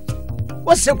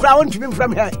 What's the crown to be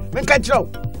from here? Men catch you.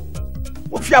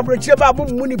 What you have brought about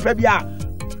money pebia?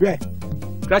 Yeah.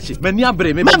 Crash it. Many are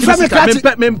brave. Men pay a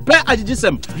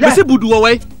gisem. Yes, Budu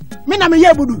away. Men am a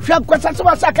year Budu. Shall question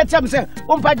some second say,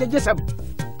 one part of gisem.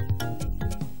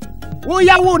 Oh,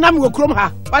 ya won't name will chrome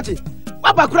her. Party.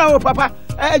 Papa crow, papa.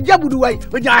 Jabudu way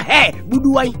with your hair,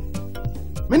 Budu way.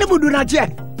 Many Budu not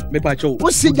yet. Me pacho.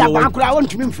 What's see that crown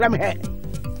to me from here?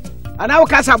 And our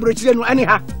casa bridge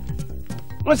anyhow.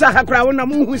 Once I have crown a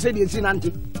moon who said it's in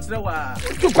auntie. To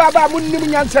Quaba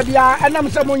Munian Sabia and I'm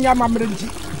some Yamamrinti.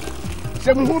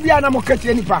 Some who be an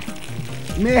Amokatianipa.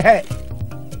 May he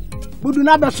Budu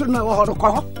never soon know how to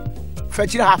call.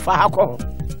 Fetch it half a alcohol.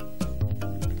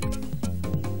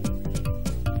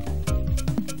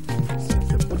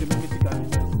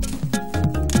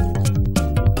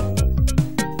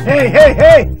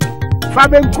 Hey,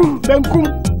 Fabenkum,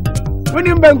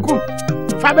 winning Benkum,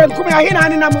 Fabenkum, I hear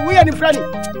Anam, we are the friend.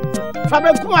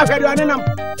 Fabenkum, I've had Anam.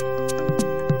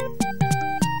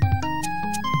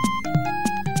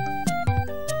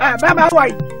 Ah, Baba, why?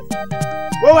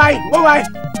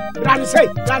 Granny say.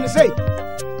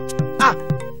 Ah,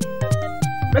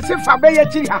 let's say Fabaya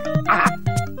Chiha. Ah,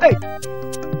 hey,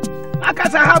 I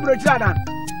can't have Rochana.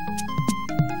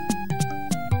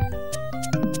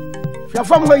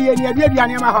 From where you are,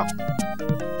 Yamaha.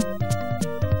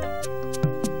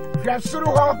 You are so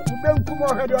hot, you don't come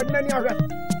over here on many of them.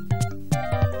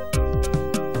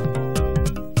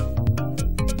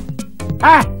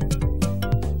 Ah,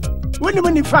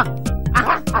 when you found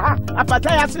a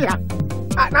pataya see her.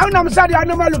 Now I'm sorry, I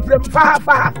know my look from far,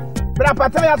 but a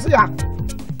pataya see her.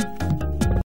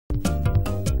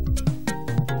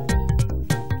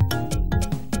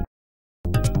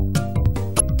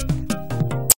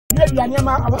 dia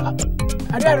niema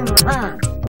ade no ha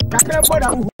kakra boda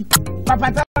hu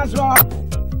papa ta so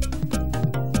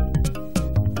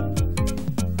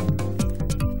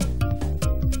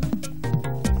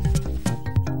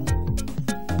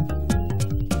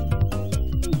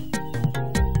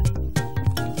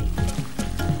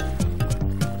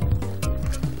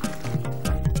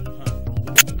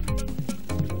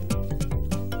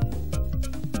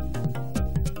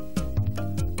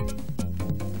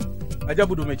Aja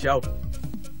budu me chiao.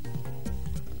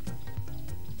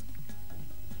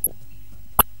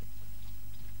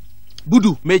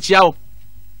 Budu me chiao.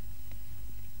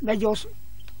 Na jos.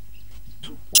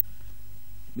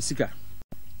 Misika.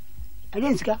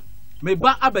 Adenska. Me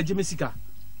ba abaje misika.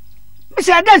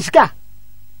 Misi adenska.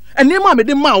 Ene ma me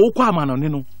de ma wo kwa ama no ne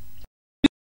no.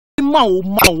 Ma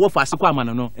wo fa se kwa ama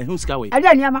no no. Ehun sika we.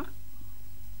 Aden niama.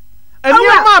 Ene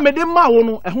ma me de ma wo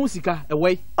no ehun sika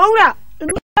ewe. Owura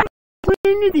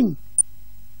Nidin.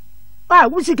 Ah,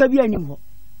 wusika bi anim ho.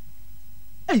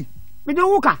 Ei, me de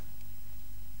wuka.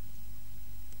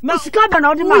 Na sika da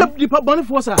na odi ma. Di pa boni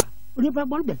fo sa. Odi pa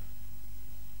boni be.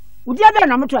 Odi ada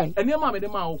na motoi. Ene ma me de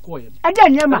ma wo ko ye. Ada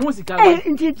ne ma. Eh,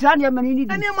 nti tsa ne ma ni di.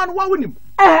 Ene ma no wa wonim.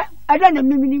 Ada na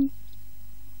miminim.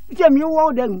 Ite mi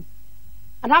wo dan.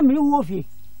 Ada mi wo fie.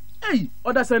 Ei,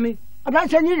 oda sani. Oda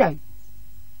sani dai.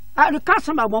 Ah, the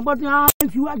customer bombo na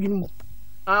fi wa ginu mo.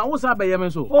 Ah, wo sa be ye men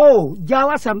so. Oh,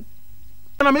 jawa sam.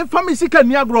 Na me fa misika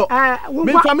ni agro.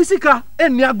 Me fa misika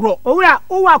eni agro. Owura,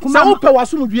 uwa kuma. Sa wo pe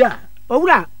waso dua.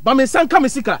 Owura, ba me sanka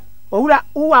misika. Owura,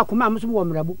 uwa kuma musu wo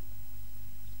mrabu.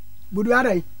 Budu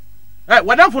arai.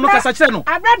 Wadamfo no kasa kire no.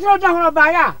 Abetro da hono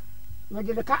ba ya. Me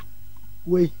de ka.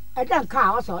 We, adan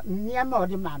ka wo so niam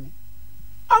odi mame.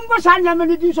 Ombo sa niam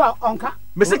ni di so onka.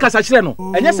 Me se kasa kire no.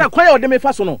 Enye sa kwan ya ode me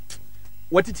fa so no.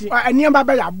 Watiti. Niam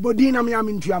ba ya bodi na me am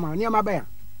ntuama. Niam ba ya.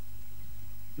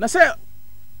 Na se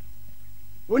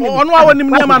ono awonim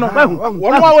niam no.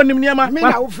 Ono awonim niam. Me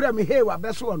na wo frɛ me hewa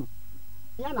beso no.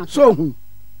 So hu.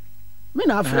 Me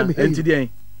na frɛ me hewa. Enti den.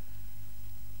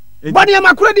 Body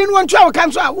makura di no ntwa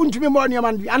kan so a wontumi mo niam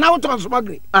no. Ana wo ton so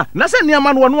magre. Na se niam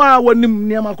no ono awonim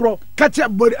niam akro. Katia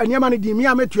body niam no di me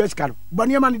ametu esika no. Bo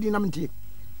niam no di na mtie.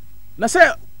 Na se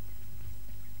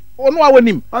ono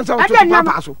awonim. Ansa wo to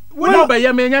papa so. Wo be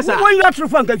ye me nya sa. Wo yo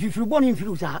trofo nka fifiri bo ni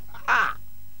mfiri sa.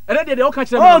 Ere de o ka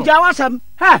kire me. Oh, jawasam.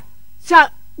 Ha. Sa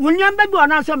wonyam be do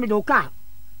na so me do ka.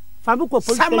 Fa bu ko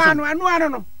police station. Samanu anu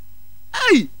no.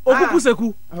 Ei,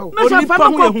 Okukuseku. Oni fa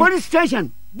bu ko police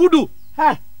station. Budu.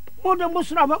 Ha. Mo de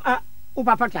musura o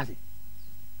papa tase.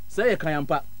 Se ye kan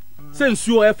yampa. Se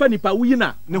nsuo e fa nipa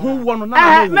wuyina ne ho wo no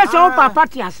na me se o papa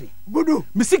tase. Budu.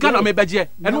 Misika na me beje.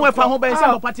 Eno we fa ho be se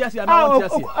papa tase na wo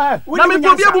tase. Na me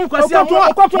do bia bum kwase a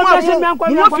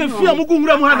mo fefia mo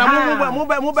gunwura mu ha na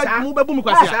mo be bum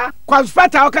kwase a.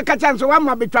 Conspector o kaka chance wa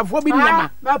ma betwafo bi nyama.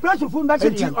 Na press fu mba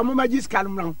se o mo magical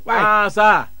no. Ah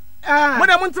sa. Mo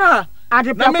de mo ntra.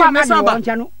 Ade papa na saba.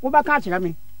 Wo ba ka kire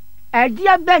me.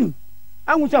 Adia ben.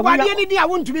 Anwu se wa de ni dia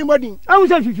wontumi modin. Anwu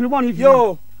se fifiri mo ni fi.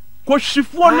 Yo. Ko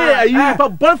shifo ne ayi pa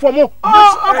bon for mo.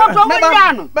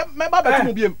 Me ba betu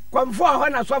mo biem. Kwamfo ho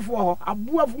na sofo ho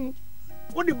abuafu.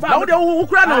 Wo di ba. Na wo de wo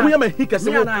kura na wo ye ma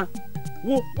hikase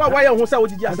wo. Wa ye ho sa wo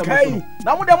jiji asem so.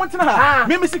 Na wo de mo tena ha.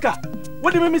 Me misika. Wo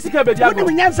de me misika be dia go. Wo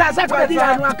di nyansa sa kwa di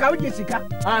anu aka wo je sika.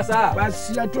 Sa. Ba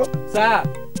siato. Sa.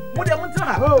 Wo de mo tena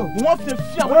ha. Wo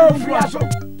fefia wo di fia so.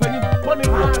 Pani ko ni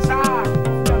sa.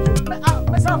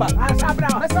 Me samba.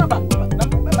 Sabra. Me samba.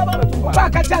 Ba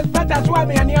ka cha pata so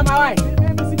me ani ama wai.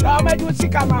 Ka ma ju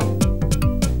sika ma.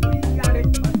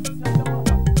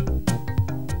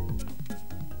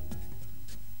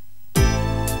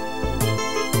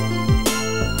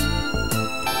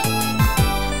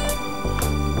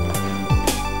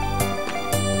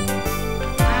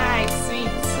 Hi,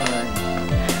 sweet.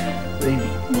 Baby.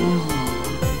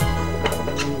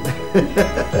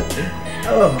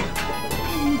 Oh.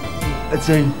 That's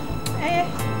it.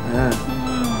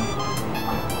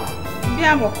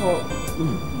 Biamoko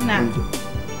na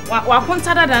wa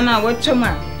konta dada na wa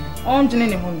twema onjene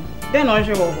ne ho no den o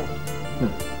hwe wo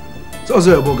ho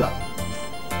so eboga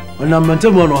ona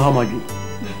mentemo no hamaju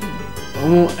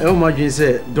o imagine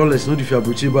say dollars no difi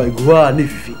abrochi ba Ghaa na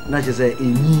fifi na che say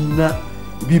enyi na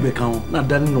bi be kan na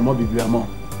dan no ma bibia ma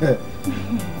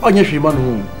onye hwe ma no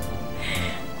ho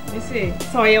me say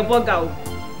so ye boga o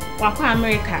wa kwa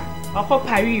America wa kwa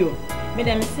Paris o me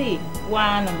dem say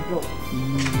wa na do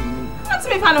What's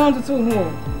me fan want to who?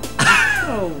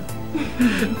 Oh.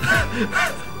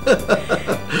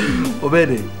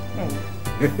 Obede.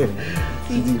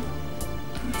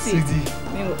 Sidi.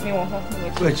 Me want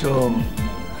to Which what?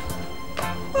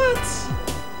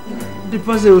 The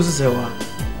person who say what?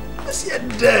 Is he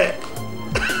there?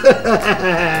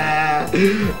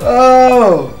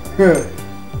 Oh,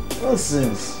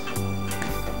 nonsense.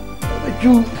 What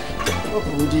you? What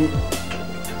would you?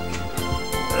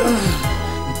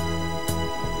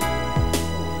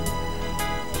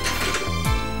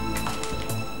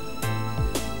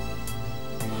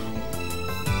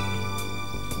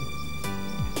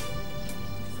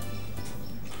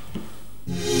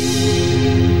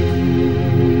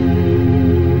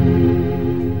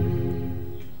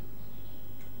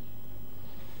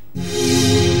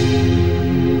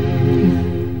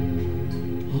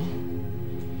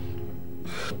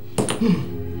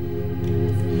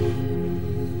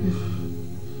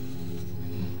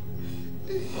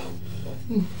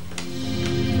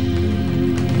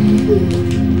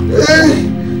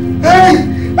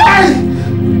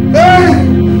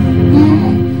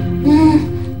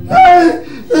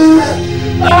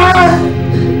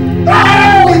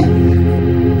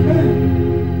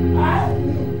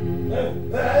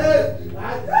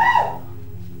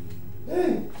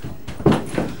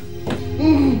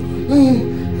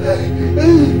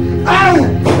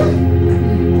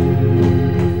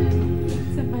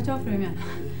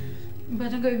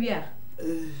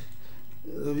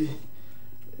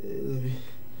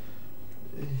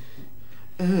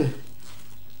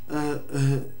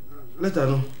 Later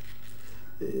no.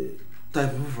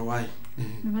 Type for why?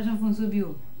 Me ba phone so bi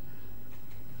o.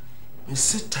 Me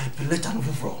say type letter no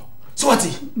for. So what?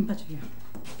 Mpacho ya.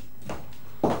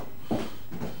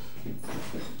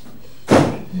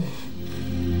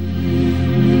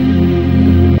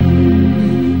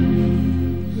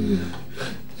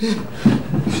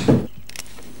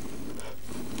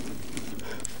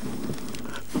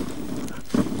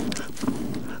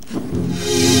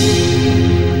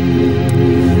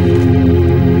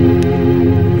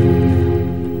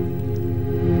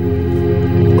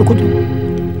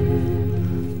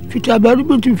 Tabaru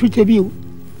bintu fite biyu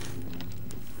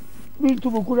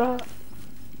bintu bukura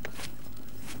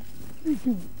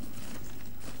bintu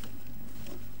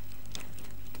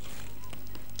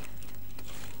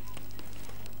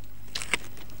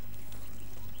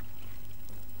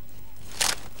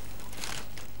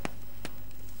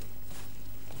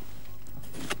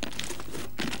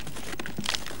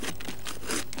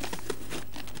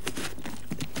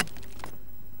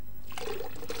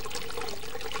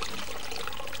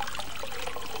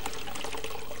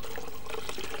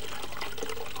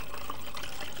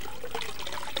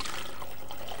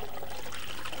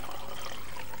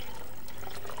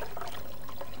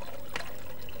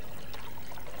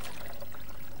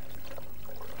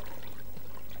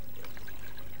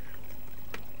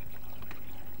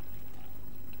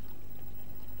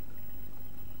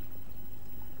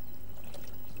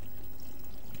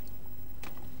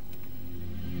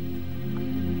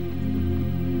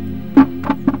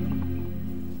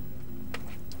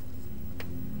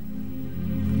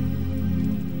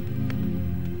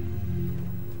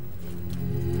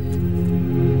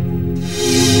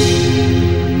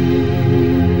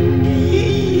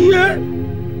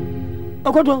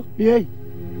Okoto, yey.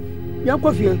 Bien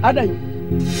confié, Adan.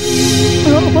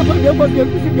 Okoto, bien confié,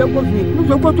 bien confié.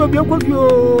 Nous Okoto, bien confié,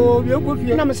 bien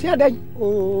confié. Na mesi Adan.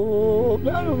 Oh,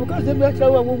 vous cassez bien ça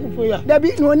wa vous foya. Dabi,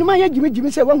 no ni ma ye jimi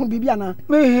se wa hu bibi ana.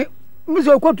 Me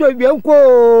Okoto bien ko,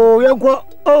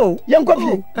 oh, bien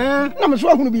confié. Na mesi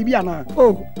wa hu bibi ana.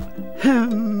 Oh.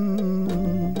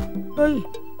 Hey.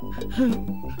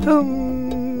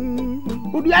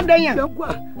 Odi Adan ya.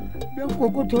 Bien ko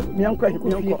Okoto, bien ko.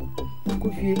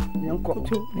 Confie, bien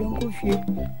confié.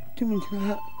 Tu me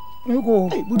diras. Go.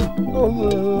 Budu.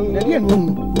 Oh, rien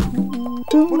non.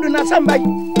 Budu na sambai.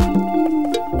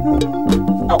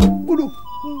 Oh, Budu.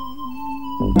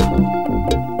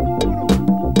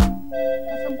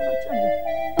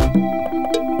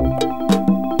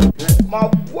 My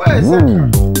boy,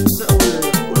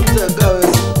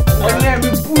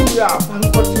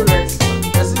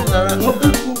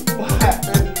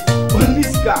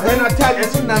 when I tell you,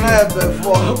 it's not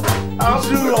before. I'm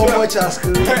sure how much I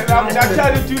scream. I'm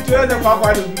telling you to the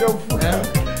papa to go.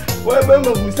 Well,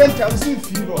 we sent to see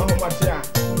you know how much.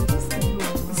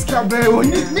 Scabe, when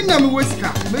you name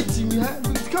Whisker, Betty,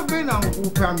 Scabe now who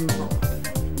come from.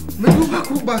 Maybe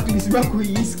back to this back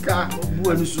with his car.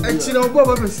 And she don't go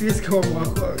over to see his car.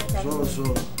 So,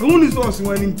 who is also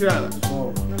one in Ghana?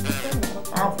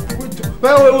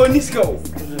 Well, when this go.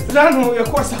 Nano ya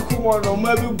kwa sakuwa no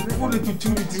maybe fully to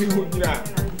 2-3 hundred.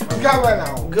 Go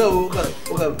now. Go.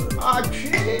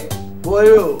 Actually,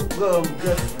 go.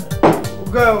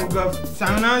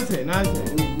 Sanante.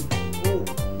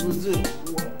 Who's it?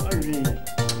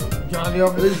 Johnny,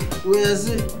 where is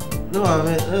it? No, I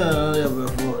mean,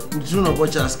 before. You know,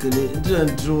 watch us, Kelly. You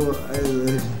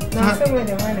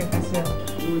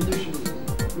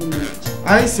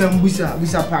I some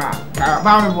Busa Pa.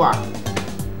 Bamboa.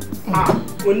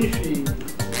 Only fee.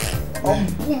 So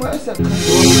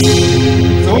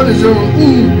what is your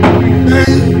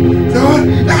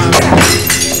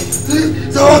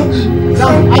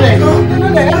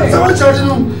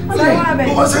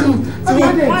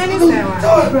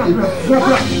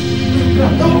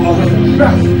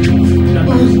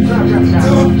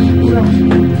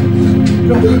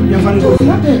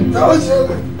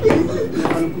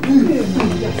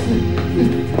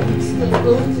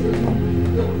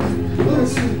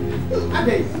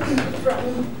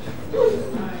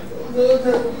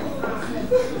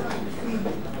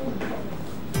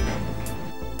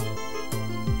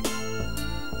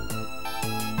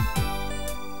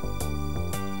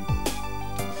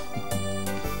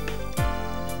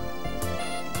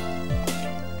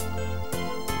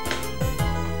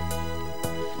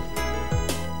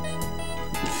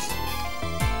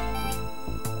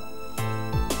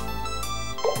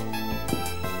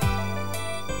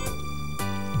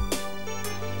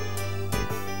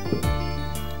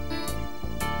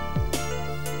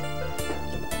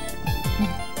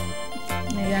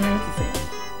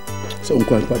so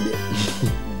quite bad.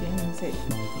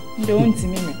 Don't see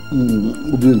me.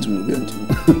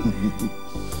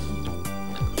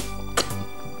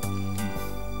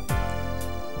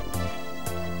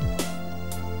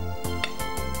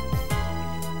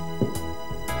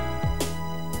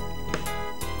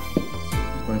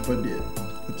 Quite bad.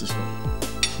 What's this one?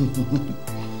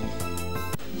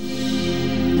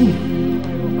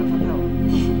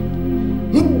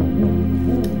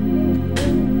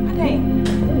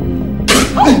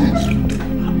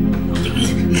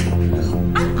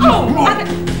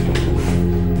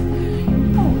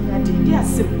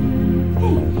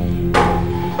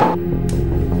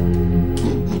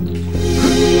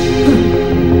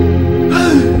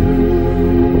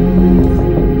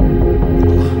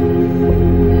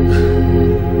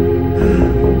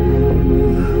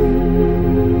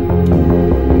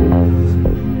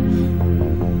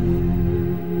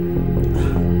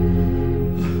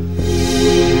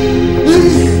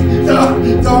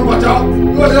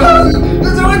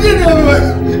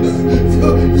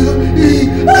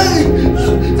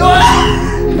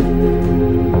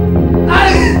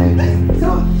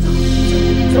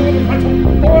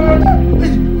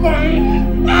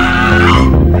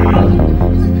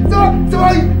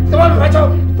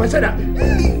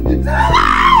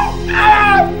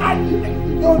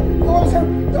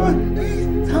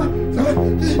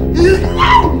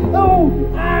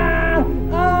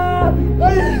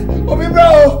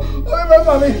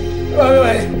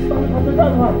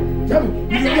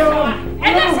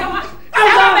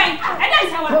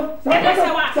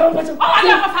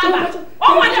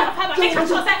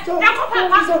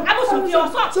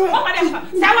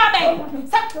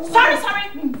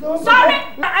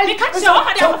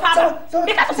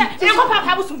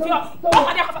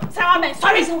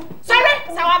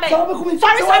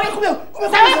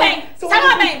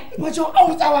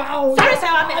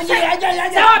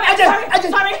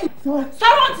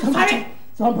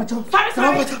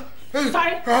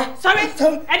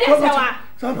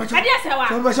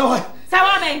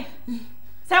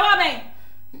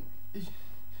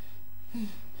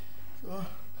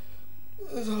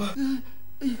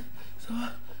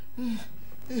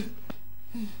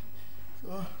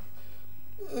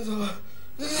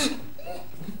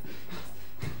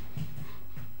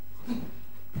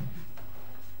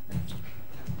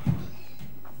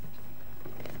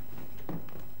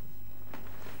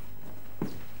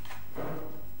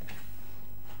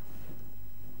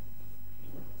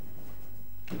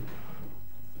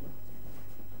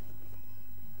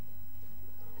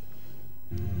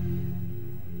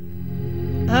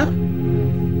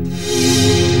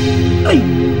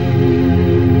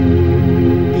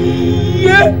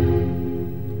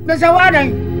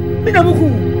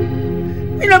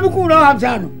 Mina buku na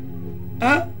hamsano.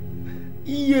 Huh?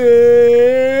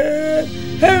 Yeah.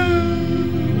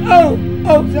 Oh,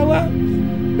 sawa.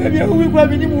 Baby, we go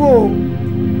minimu.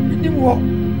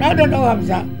 I don't know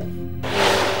hamsa.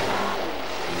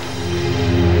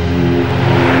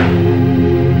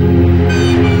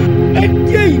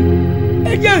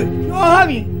 Ejay, no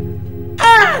havi.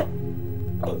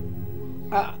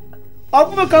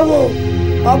 Okukawo.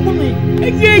 Okumi.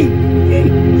 Ejay.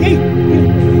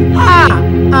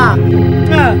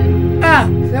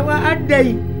 Sawa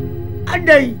adai.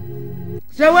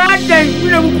 Sawa adai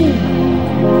mina buku.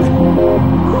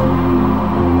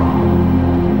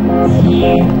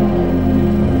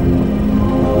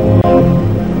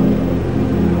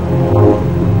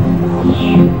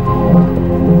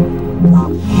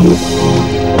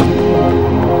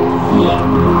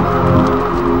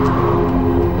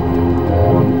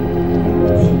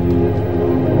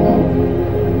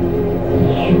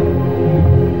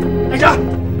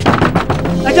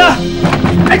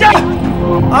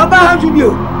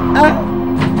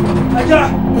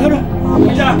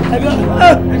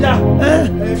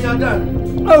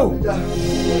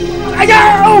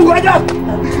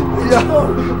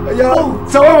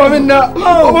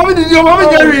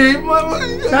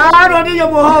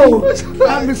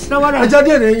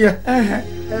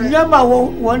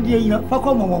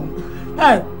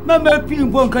 Mama pin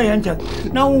bon kayanja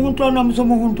na hunto na mso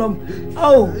hunto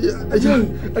oh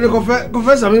ele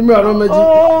confessa me meu nome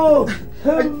oh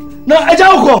na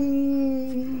aja uko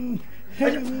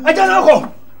aja uko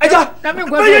aja na me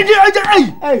aja ai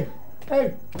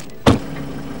ai